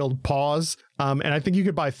entitled Paws. And I think you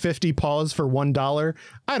could buy 50 paws for $1.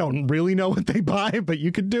 I don't really know what they buy, but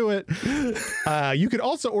you could do it. You could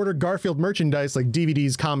also order Garfield merchandise like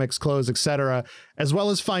DVDs, comics, clothes, etc., as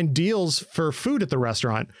well as find deals for food at the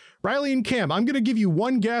restaurant. Riley and Cam, I'm going to give you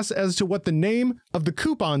one guess as to what the name of the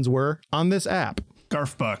coupons were on this app.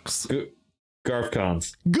 Garf Bucks.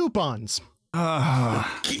 Garfcons. Goupons.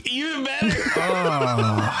 Even better.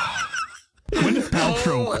 Gwyneth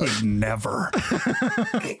Paltrow could never.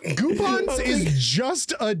 Goupons is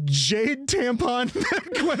just a jade tampon that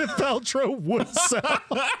Gwyneth Paltrow would sell.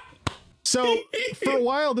 So for a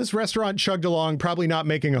while, this restaurant chugged along, probably not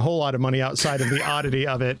making a whole lot of money outside of the oddity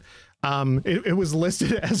of it. It was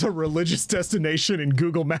listed as a religious destination in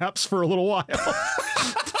Google Maps for a little while.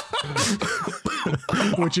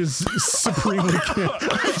 Which is supremely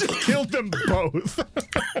I just killed them both.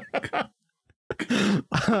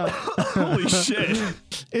 Holy shit.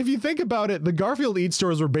 If you think about it, the Garfield Eats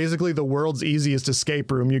stores were basically the world's easiest escape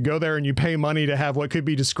room. You go there and you pay money to have what could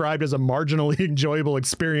be described as a marginally enjoyable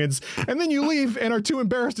experience, and then you leave and are too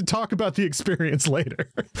embarrassed to talk about the experience later.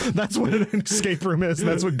 That's what an escape room is.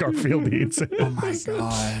 That's what Garfield Eats is. Oh my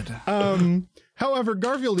God. However,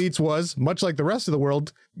 Garfield Eats was, much like the rest of the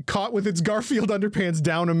world, caught with its Garfield underpants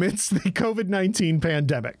down amidst the COVID-19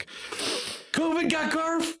 pandemic. COVID got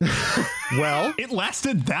Garf. Well, It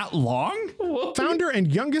lasted that long? founder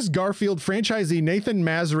and youngest Garfield franchisee Nathan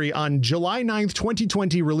Masry on July 9th,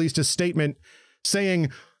 2020 released a statement saying,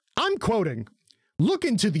 I'm quoting, "Look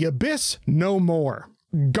into the abyss no more.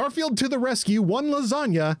 Garfield to the rescue, one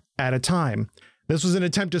lasagna at a time." This was an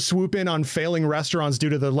attempt to swoop in on failing restaurants due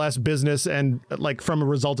to the less business and like from a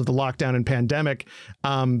result of the lockdown and pandemic.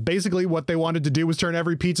 Basically, what they wanted to do was turn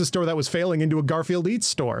every pizza store that was failing into a Garfield Eats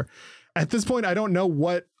store. At this point, I don't know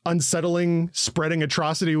what unsettling, spreading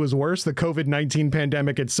atrocity was worse, the COVID-19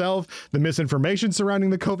 pandemic itself, the misinformation surrounding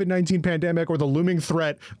the COVID-19 pandemic, or the looming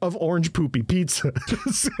threat of orange poopy pizza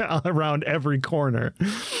around every corner.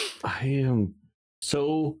 I am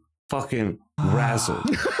so fucking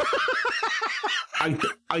razzled.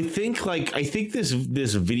 I think this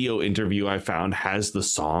video interview I found has the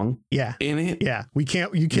song Yeah. in it. Yeah. You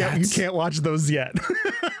can't watch those yet.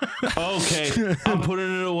 Okay, I'm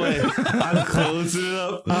putting it away. I'm closing it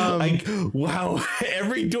up. Like, wow,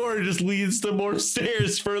 every door just leads to more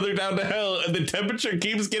stairs further down to hell, and the temperature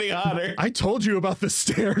keeps getting hotter. I told you about the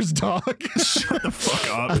stairs, dog. Shut the fuck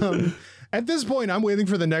up. At this point, I'm waiting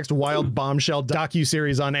for the next wild bombshell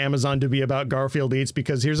docuseries on Amazon to be about Garfield Eats,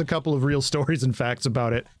 because here's a couple of real stories and facts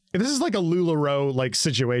about it. This is like a LuLaRoe like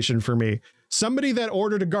situation for me. Somebody that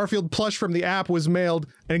ordered a Garfield plush from the app was mailed.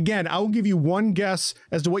 And again, I will give you one guess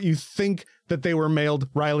as to what you think that they were mailed,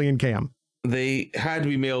 Riley and Cam. They had to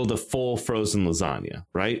be mailed a full frozen lasagna,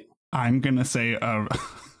 right? I'm going to say a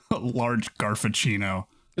large Garfuccino.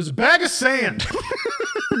 There's a bag of sand.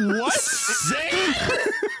 What?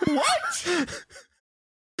 What?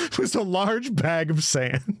 It was a large bag of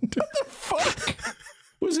sand. Fuck.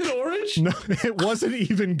 Was it orange? No, it wasn't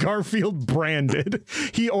even Garfield branded.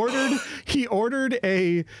 He ordered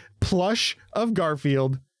a plush of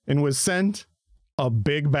Garfield and was sent a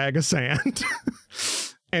big bag of sand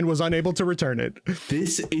and was unable to return it.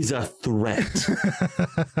 This is a threat.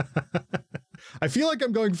 I feel like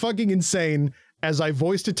I'm going fucking insane as I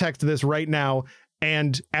voice to text this right now,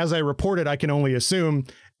 and as I report it, I can only assume,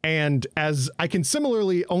 and as I can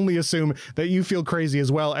similarly only assume that you feel crazy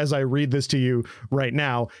as well as I read this to you right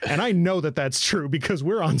now. And I know that that's true because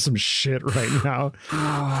we're on some shit right now.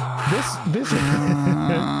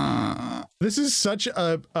 This is such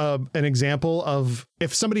an example of,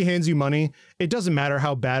 if somebody hands you money, it doesn't matter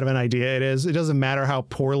how bad of an idea it is. It doesn't matter how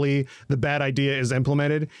poorly the bad idea is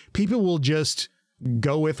implemented. People will just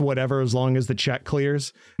go with whatever as long as the check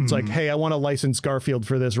clears. It's like, hey, I want to license Garfield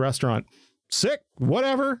for this restaurant. Sick,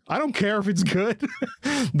 whatever. I don't care if it's good.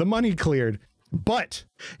 The money cleared. But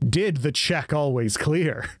did the check always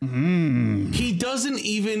clear? He doesn't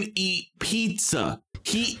even eat pizza.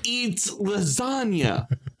 He eats lasagna.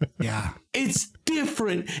 Yeah. It's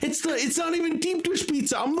different. It's not even deep dish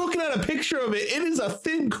pizza. I'm looking at a picture of it. It is a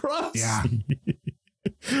thin crust. Yeah.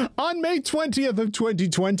 On May 20th of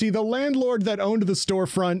 2020, the landlord that owned the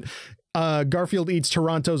storefront Garfield Eats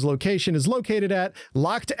Toronto's location is located at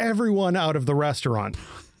locked everyone out of the restaurant.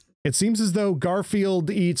 It seems as though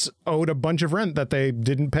Garfield Eats owed a bunch of rent that they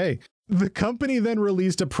didn't pay. The company then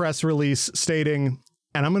released a press release stating,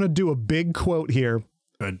 and I'm going to do a big quote here.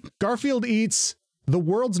 Good. Garfield Eats, the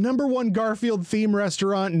world's #1 Garfield theme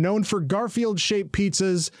restaurant known for Garfield-shaped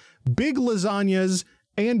pizzas, big lasagnas,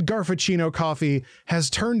 and Garfuccino coffee, has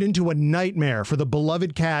turned into a nightmare for the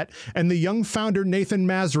beloved cat and the young founder Nathan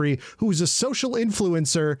Masry, who is a social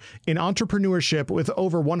influencer in entrepreneurship with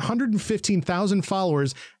over 115,000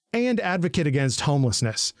 followers and advocate against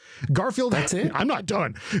homelessness. Garfield, that's it? I'm not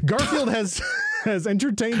done. Garfield has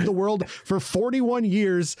entertained the world for 41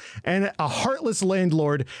 years, and a heartless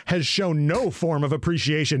landlord has shown no form of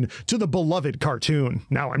appreciation to the beloved cartoon.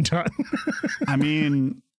 Now I'm done. I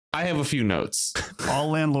mean, I have a few notes. all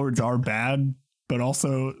landlords are bad, but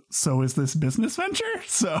also so is this business venture.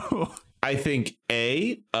 So I think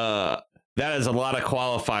that is a lot of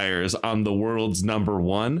qualifiers on the world's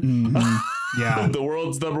 #1. yeah. The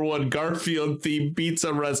world's #1 Garfield themed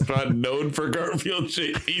pizza restaurant known for Garfield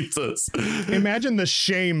shaped pizzas. Imagine the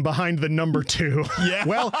shame behind the #2. Yeah.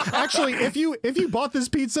 Well, actually, if you bought this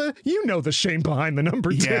pizza, you know the shame behind the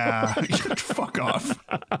 #2. Yeah. Fuck off.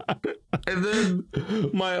 And then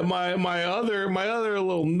my other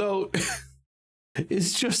little note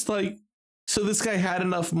is just like, so this guy had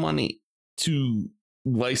enough money to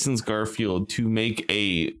license Garfield to make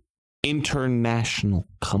a international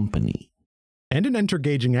company. And an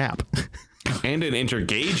intergaging app. And an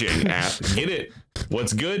intergaging app. Get it?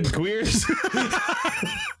 What's good, queers?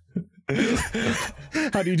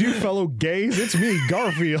 How do you do, fellow gays? It's me,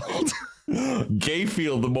 Garfield.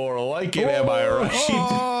 Gayfield, the more like it, am I right?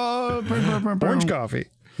 Orange coffee.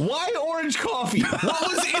 Why orange coffee? What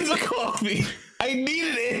was in the coffee? I need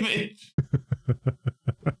an image.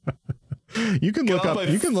 You can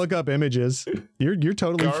look up images. You're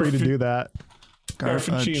totally free to do that.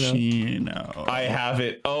 Garfuccino. I have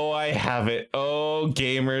it. Oh,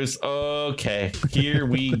 gamers. Okay, here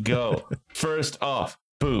we go. First off,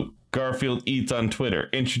 boop. Garfield eats on Twitter.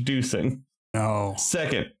 Introducing. No.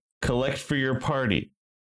 Second, collect for your party.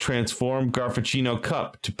 Transform Garfuccino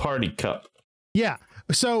cup to party cup. Yeah.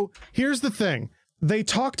 So here's the thing. They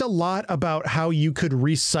talked a lot about how you could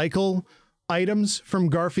recycle items from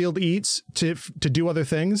Garfield Eats to do other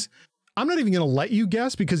things. I'm not even going to let you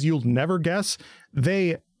guess because you'll never guess.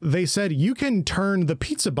 They said you can turn the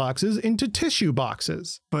pizza boxes into tissue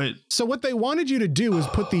boxes. But so what they wanted you to do is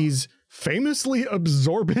put these famously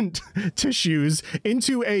absorbent tissues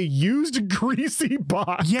into a used greasy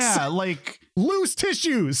box. yeah, like Loose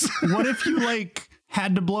tissues. what if you like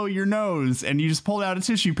had to blow your nose and you just pulled out a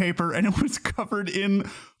tissue paper and it was covered in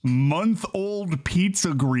month-old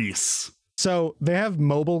pizza grease? So they have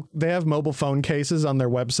mobile phone cases on their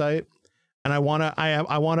website, and I want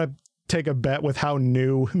to take a bet with how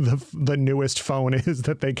new the newest phone is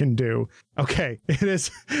that they can do. Okay, it is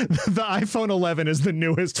the iPhone 11 is the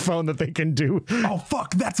newest phone that they can do. Oh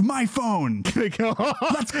fuck, that's my phone.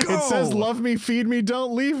 Let's go. It says love me, feed me,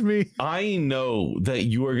 don't leave me. I know that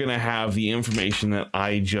you are going to have the information that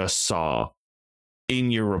I just saw in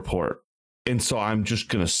your report. And so I'm just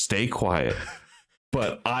going to stay quiet.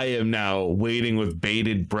 But I am now waiting with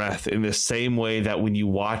bated breath in the same way that when you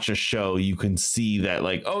watch a show, you can see that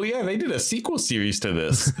like, oh yeah, they did a sequel series to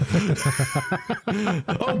this.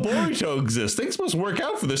 Oh, Boruto exists. Things must work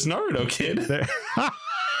out for this Naruto kid.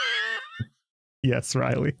 Yes,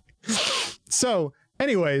 Riley. So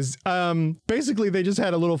anyways, basically they just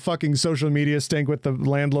had a little fucking social media stink with the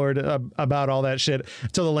landlord about all that shit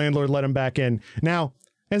until the landlord let him back in. Now,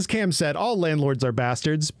 as Cam said, all landlords are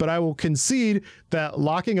bastards, but I will concede that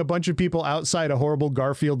locking a bunch of people outside a horrible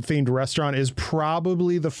Garfield-themed restaurant is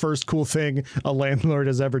probably the first cool thing a landlord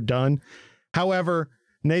has ever done. However,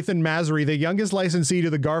 Nathan Masry, the youngest licensee to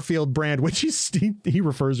the Garfield brand, which he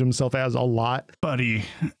refers to himself as a lot, buddy,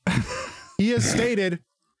 he has stated,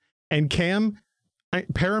 and Cam,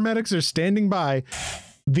 paramedics are standing by,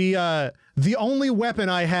 the only weapon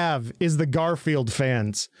I have is the Garfield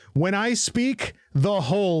fans. When I speak, the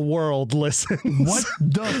whole world listens. What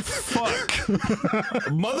the fuck?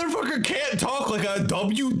 Motherfucker can't talk like a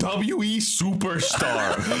WWE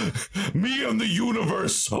superstar. Me and the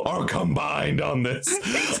universe are combined on this.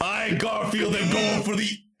 I, Garfield, am going for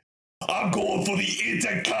the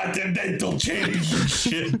Intercontinental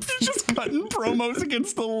Championship. Just cutting promos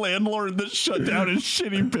against the landlord that shut down his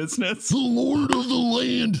shitty business. The Lord of the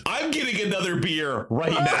Land. I'm getting another beer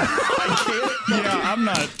right now. I can't.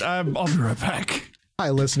 Yeah, I'll be right back. Hi,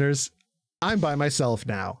 listeners. I'm by myself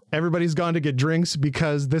now. Everybody's gone to get drinks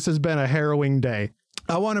because this has been a harrowing day.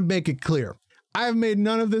 I want to make it clear. I've made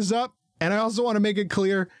none of this up, and I also want to make it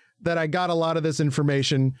clear that I got a lot of this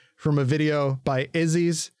information from a video by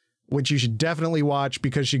Izzy's, which you should definitely watch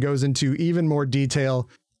because she goes into even more detail.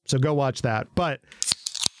 So go watch that. But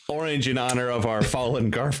orange in honor of our fallen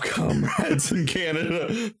Garf comrades in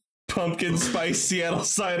Canada. Pumpkin spice Seattle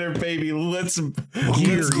cider, baby. Let's go.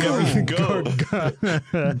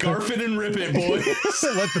 Garf it and rip it, boys.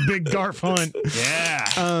 Let the big Garf hunt.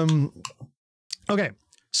 Yeah. Okay.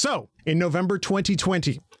 So in November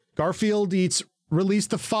 2020, Garfield Eats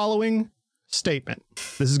released the following statement.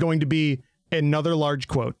 This is going to be another large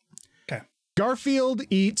quote. Garfield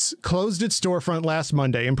Eats closed its storefront last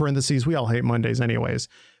Monday, in parentheses, we all hate Mondays anyways,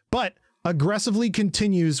 but aggressively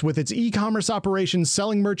continues with its e-commerce operations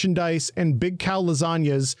selling merchandise and Big Cow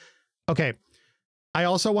lasagnas. Okay, I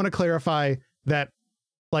also want to clarify that,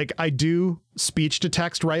 like, I do speech to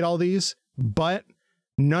text write all these, but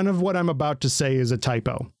none of what I'm about to say is a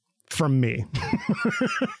typo from me.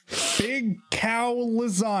 Big Cow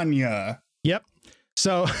lasagna. Yep.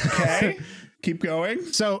 So, okay, keep going.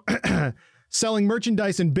 So, selling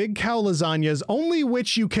merchandise in Big Cow lasagnas, only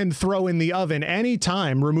which you can throw in the oven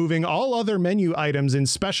anytime, removing all other menu items and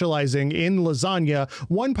specializing in lasagna,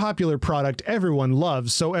 one popular product everyone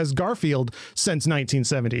loves, so as Garfield since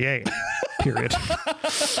 1978. Period.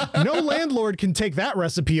 No landlord can take that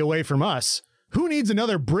recipe away from us. Who needs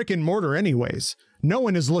another brick and mortar anyways? No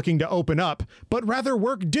one is looking to open up, but rather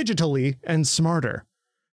work digitally and smarter.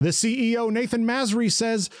 The CEO, Nathan Masry,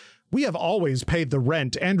 says, We have always paid the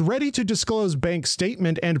rent and ready to disclose bank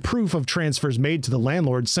statement and proof of transfers made to the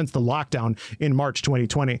landlord since the lockdown in March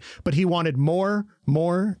 2020. But he wanted more,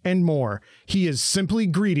 and more. He is simply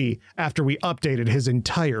greedy after we updated his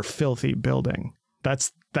entire filthy building.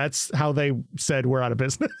 That's how they said we're out of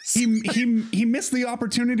business. He missed the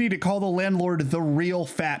opportunity to call the landlord the real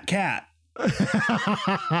fat cat.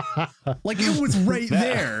 Like, it was right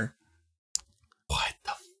there. What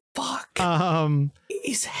the fuck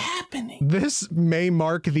is happening? This may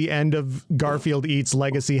mark the end of Garfield Eats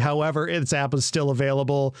legacy. However, its app is still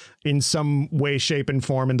available in some way, shape, and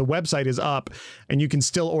form, and the website is up, and you can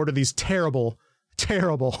still order these terrible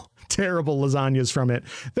lasagnas from it.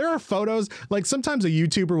 There are photos, like sometimes a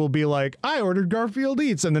YouTuber will be like, I ordered Garfield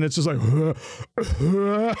Eats, and then it's just like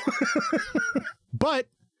but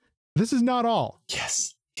this is not all.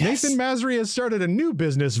 Yes. Nathan Masry has started a new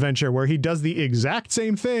business venture where he does the exact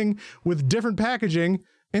same thing with different packaging,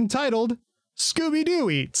 entitled Scooby-Doo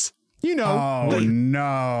Eats. You know,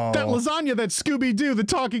 that lasagna that Scooby-Doo, the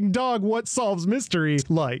talking dog, What Solves Mystery,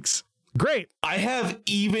 likes. Great. I have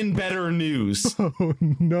even better news. Oh,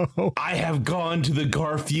 no. I have gone to the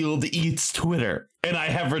Garfield Eats Twitter, and I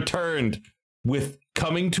have returned with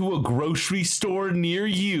coming to a grocery store near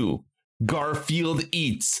you. Garfield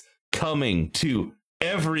Eats coming to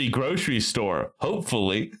every grocery store,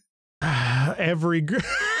 hopefully. And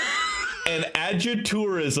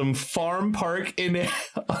Agritourism Farm Park in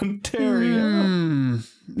Ontario.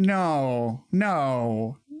 No.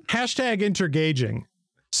 Hashtag intergaging.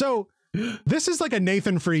 So this is like a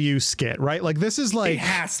Nathan For You skit, right? Like this is like... It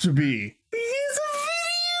has to be. Here's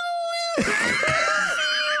a video.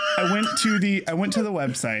 I went to the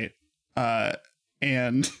website,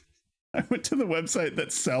 and I went to the website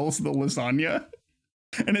that sells the lasagna.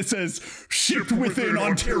 And it says, shipped within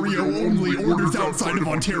Ontario only, orders outside of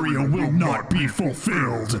Ontario will not be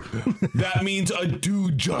fulfilled. That means a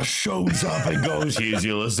dude just shows up and goes, here's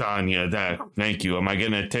your lasagna. Thank you. Am I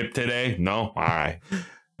getting a tip today? No? All right.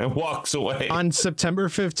 And walks away. On September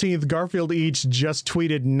 15th, Garfield Eats just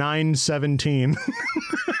tweeted 917.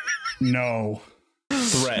 No.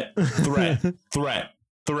 Threat.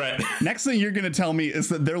 Next thing you're going to tell me is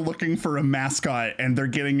that they're looking for a mascot and they're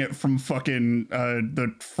getting it from fucking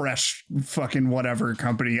the fresh fucking whatever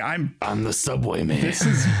company. I'm the Subway man. This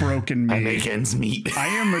is broken me. I make ends meet. I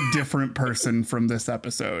am a different person from this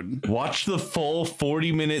episode. Watch the full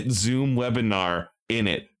 40-minute Zoom webinar. In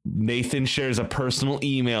it, Nathan shares a personal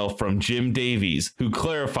email from Jim Davies, who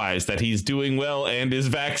clarifies that he's doing well and is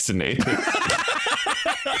vaccinated.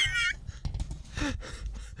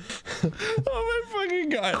 Oh my fucking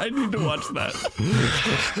god, I need to watch that.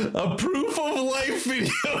 A proof of life video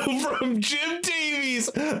from Jim Davies,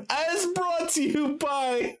 as brought to you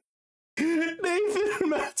by Nathan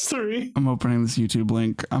Masry. I'm opening this YouTube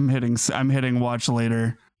link. I'm hitting watch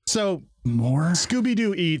later. So more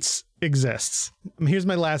Scooby-Doo Eats exists. Here's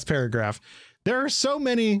my last paragraph. There are so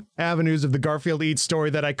many avenues of the Garfield Eats story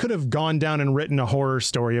that I could have gone down and written a horror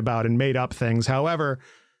story about and made up things. However,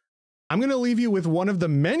 I'm going to leave you with one of the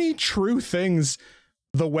many true things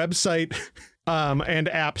the website and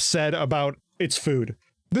app said about its food.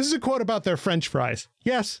 This is a quote about their French fries.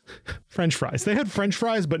 Yes, French fries. They had French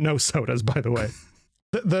fries, but no sodas, by the way.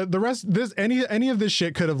 The rest, any of this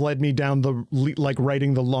shit could have led me down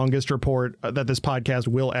writing the longest report that this podcast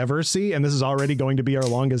will ever see. And this is already going to be our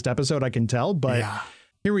longest episode, I can tell. But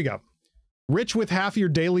Here we go. Rich with half your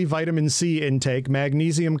daily vitamin C intake,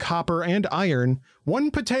 magnesium, copper, and iron,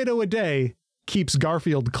 1 potato a day keeps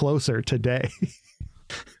Garfield closer today.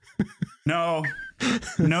 No,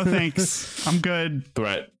 thanks. I'm good.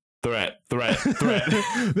 Threat.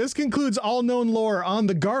 This concludes all known lore on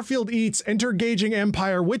the Garfield Eats intergaging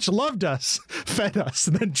empire, which loved us, fed us,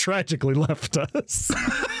 then tragically left us.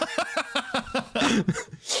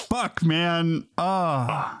 Fuck, man.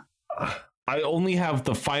 I only have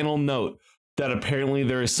the final note that apparently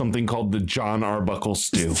there is something called the John Arbuckle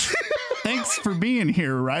stew. Thanks for being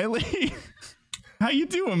here, Riley. How you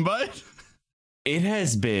doing, bud? It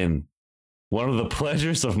has been one of the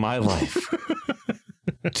pleasures of my life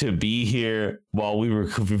to be here while we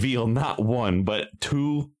reveal not one, but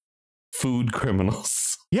 2 food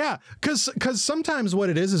criminals. Yeah, because sometimes what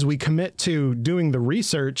it is we commit to doing the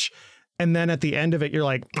research, and then at the end of it, you're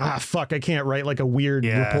like, fuck, I can't write like a weird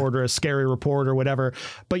report or a scary report or whatever.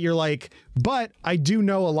 But you're like, but I do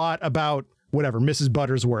know a lot about whatever, Mrs.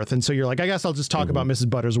 Buttersworth. And so you're like, I guess I'll just talk about Mrs.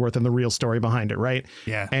 Buttersworth and the real story behind it, right?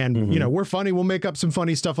 Yeah. And, you know, we're funny. We'll make up some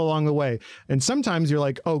funny stuff along the way. And sometimes you're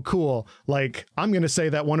like, oh, cool. Like, I'm going to say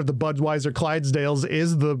that one of the Budweiser Clydesdales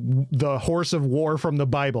is the horse of war from the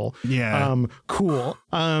Bible. Yeah. Cool.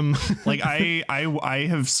 Like I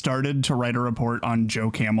have started to write a report on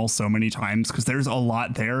Joe Camel so many times because there's a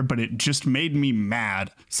lot there, but it just made me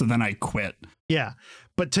mad. So then I quit. Yeah.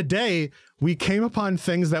 But today we came upon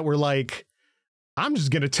things that were like, I'm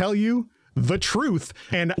just going to tell you the truth.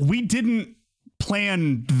 And We didn't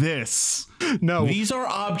plan this. no, These are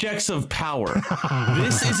objects of power.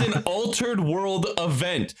 This is an altered world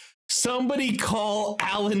event. Somebody call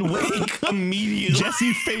Alan Wake immediately.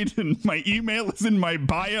 Jesse Faden, my email is in my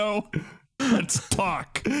bio. Let's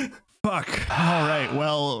talk. Fuck. All right.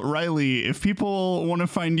 Well, Riley, if people want to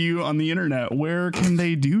find you on the internet, where can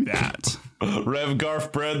they do that? Rev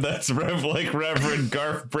Garf Bread, that's Rev like Reverend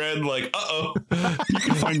Garf Bread, like You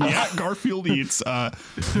can find me at Garfield Eats.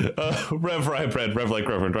 Rev Rye Bread, Rev like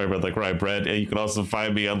Reverend Rye Bread, like Rye Bread. And you can also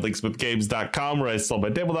find me on linksmithgames.com where I sell my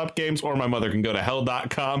tabletop games, or my mother can go to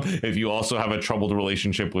hell.com if you also have a troubled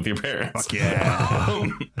relationship with your parents. Fuck yeah.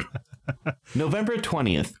 November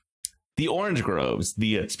 20th. The Orange Groves,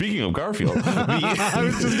 speaking of Garfield, I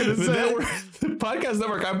was just going to say, the podcast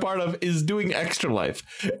network I'm part of is doing Extra Life,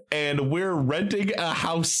 and we're renting a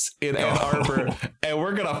house in Ann Arbor, and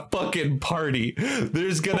we're gonna fucking party.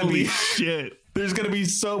 There's gonna Holy be shit. There's gonna be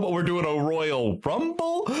we're doing a Royal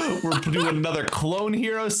Rumble. We're doing another Clone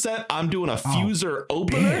Hero set. I'm doing a Fuser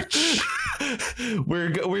opener. We're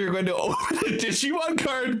going to open a Digimon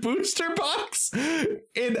card booster box,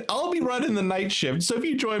 and I'll be running the night shift. So if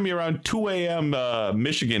you join me around 2 a.m.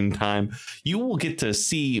 Michigan time, you will get to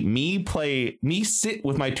see me sit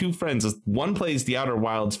with my two friends. One plays the Outer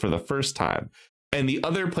Wilds for the first time, and the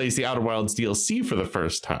other plays the Outer Wilds DLC for the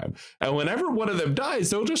first time. And whenever one of them dies,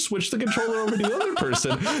 they'll just switch the controller over to the other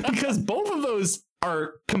person because both of those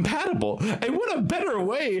are compatible. And what a better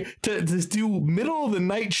way to do middle of the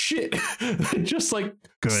night shit. Just like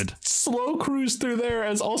Good. Slow cruise through there,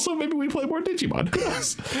 as also maybe we play more Digimon. Who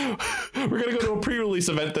knows? We're going to go to a pre-release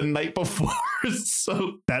event the night before.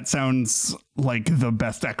 So That sounds like the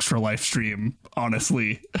best Extra Life stream,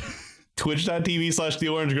 honestly. Twitch.tv/The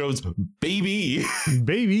Orange Groves, baby.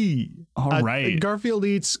 All right. Garfield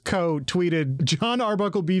Eats Co. tweeted John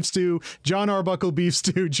Arbuckle beef stew, John Arbuckle beef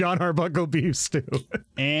stew, John Arbuckle beef stew.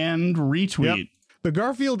 And retweet. Yep. The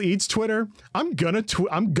Garfield Eats Twitter, I'm gonna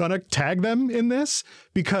tag them in this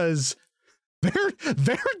because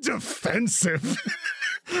they're defensive.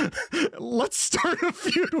 Let's start a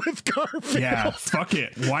feud with Garfield. Yeah, fuck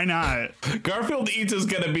it. Why not? Garfield Eats is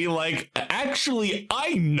going to be like, actually,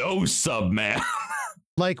 I know Subman.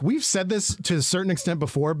 Like, we've said this to a certain extent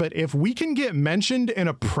before, but if we can get mentioned in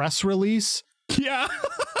a press release, Yeah.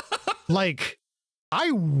 like,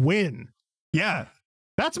 I win. Yeah.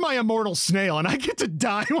 That's my immortal snail, and I get to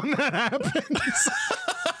die when that happens.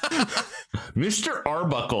 Mr.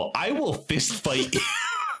 Arbuckle, I will fist fight you.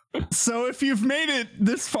 So if you've made it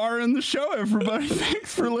this far in the show, everybody,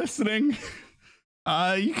 thanks for listening.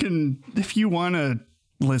 You can, if you want to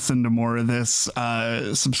listen to more of this,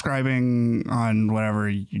 subscribing on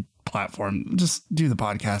whatever platform, just do the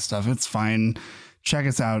podcast stuff. It's fine. Check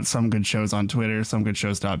us out. Some good shows on Twitter,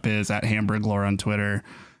 somegoodshows.biz, at Hamburglore on Twitter.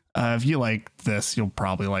 If you like this, you'll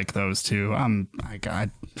probably like those too.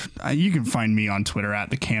 You can find me on Twitter at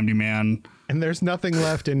the Candyman. And there's nothing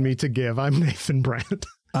left in me to give. I'm Nathan Brandt.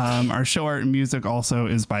 Our show art and music also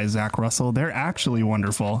is by Zach Russell. They're actually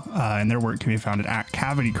wonderful, and their work can be found at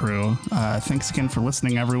Cavity Crew. Thanks again for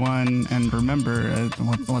listening, everyone. And remember,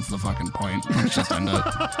 what's the fucking point? Let's just end it.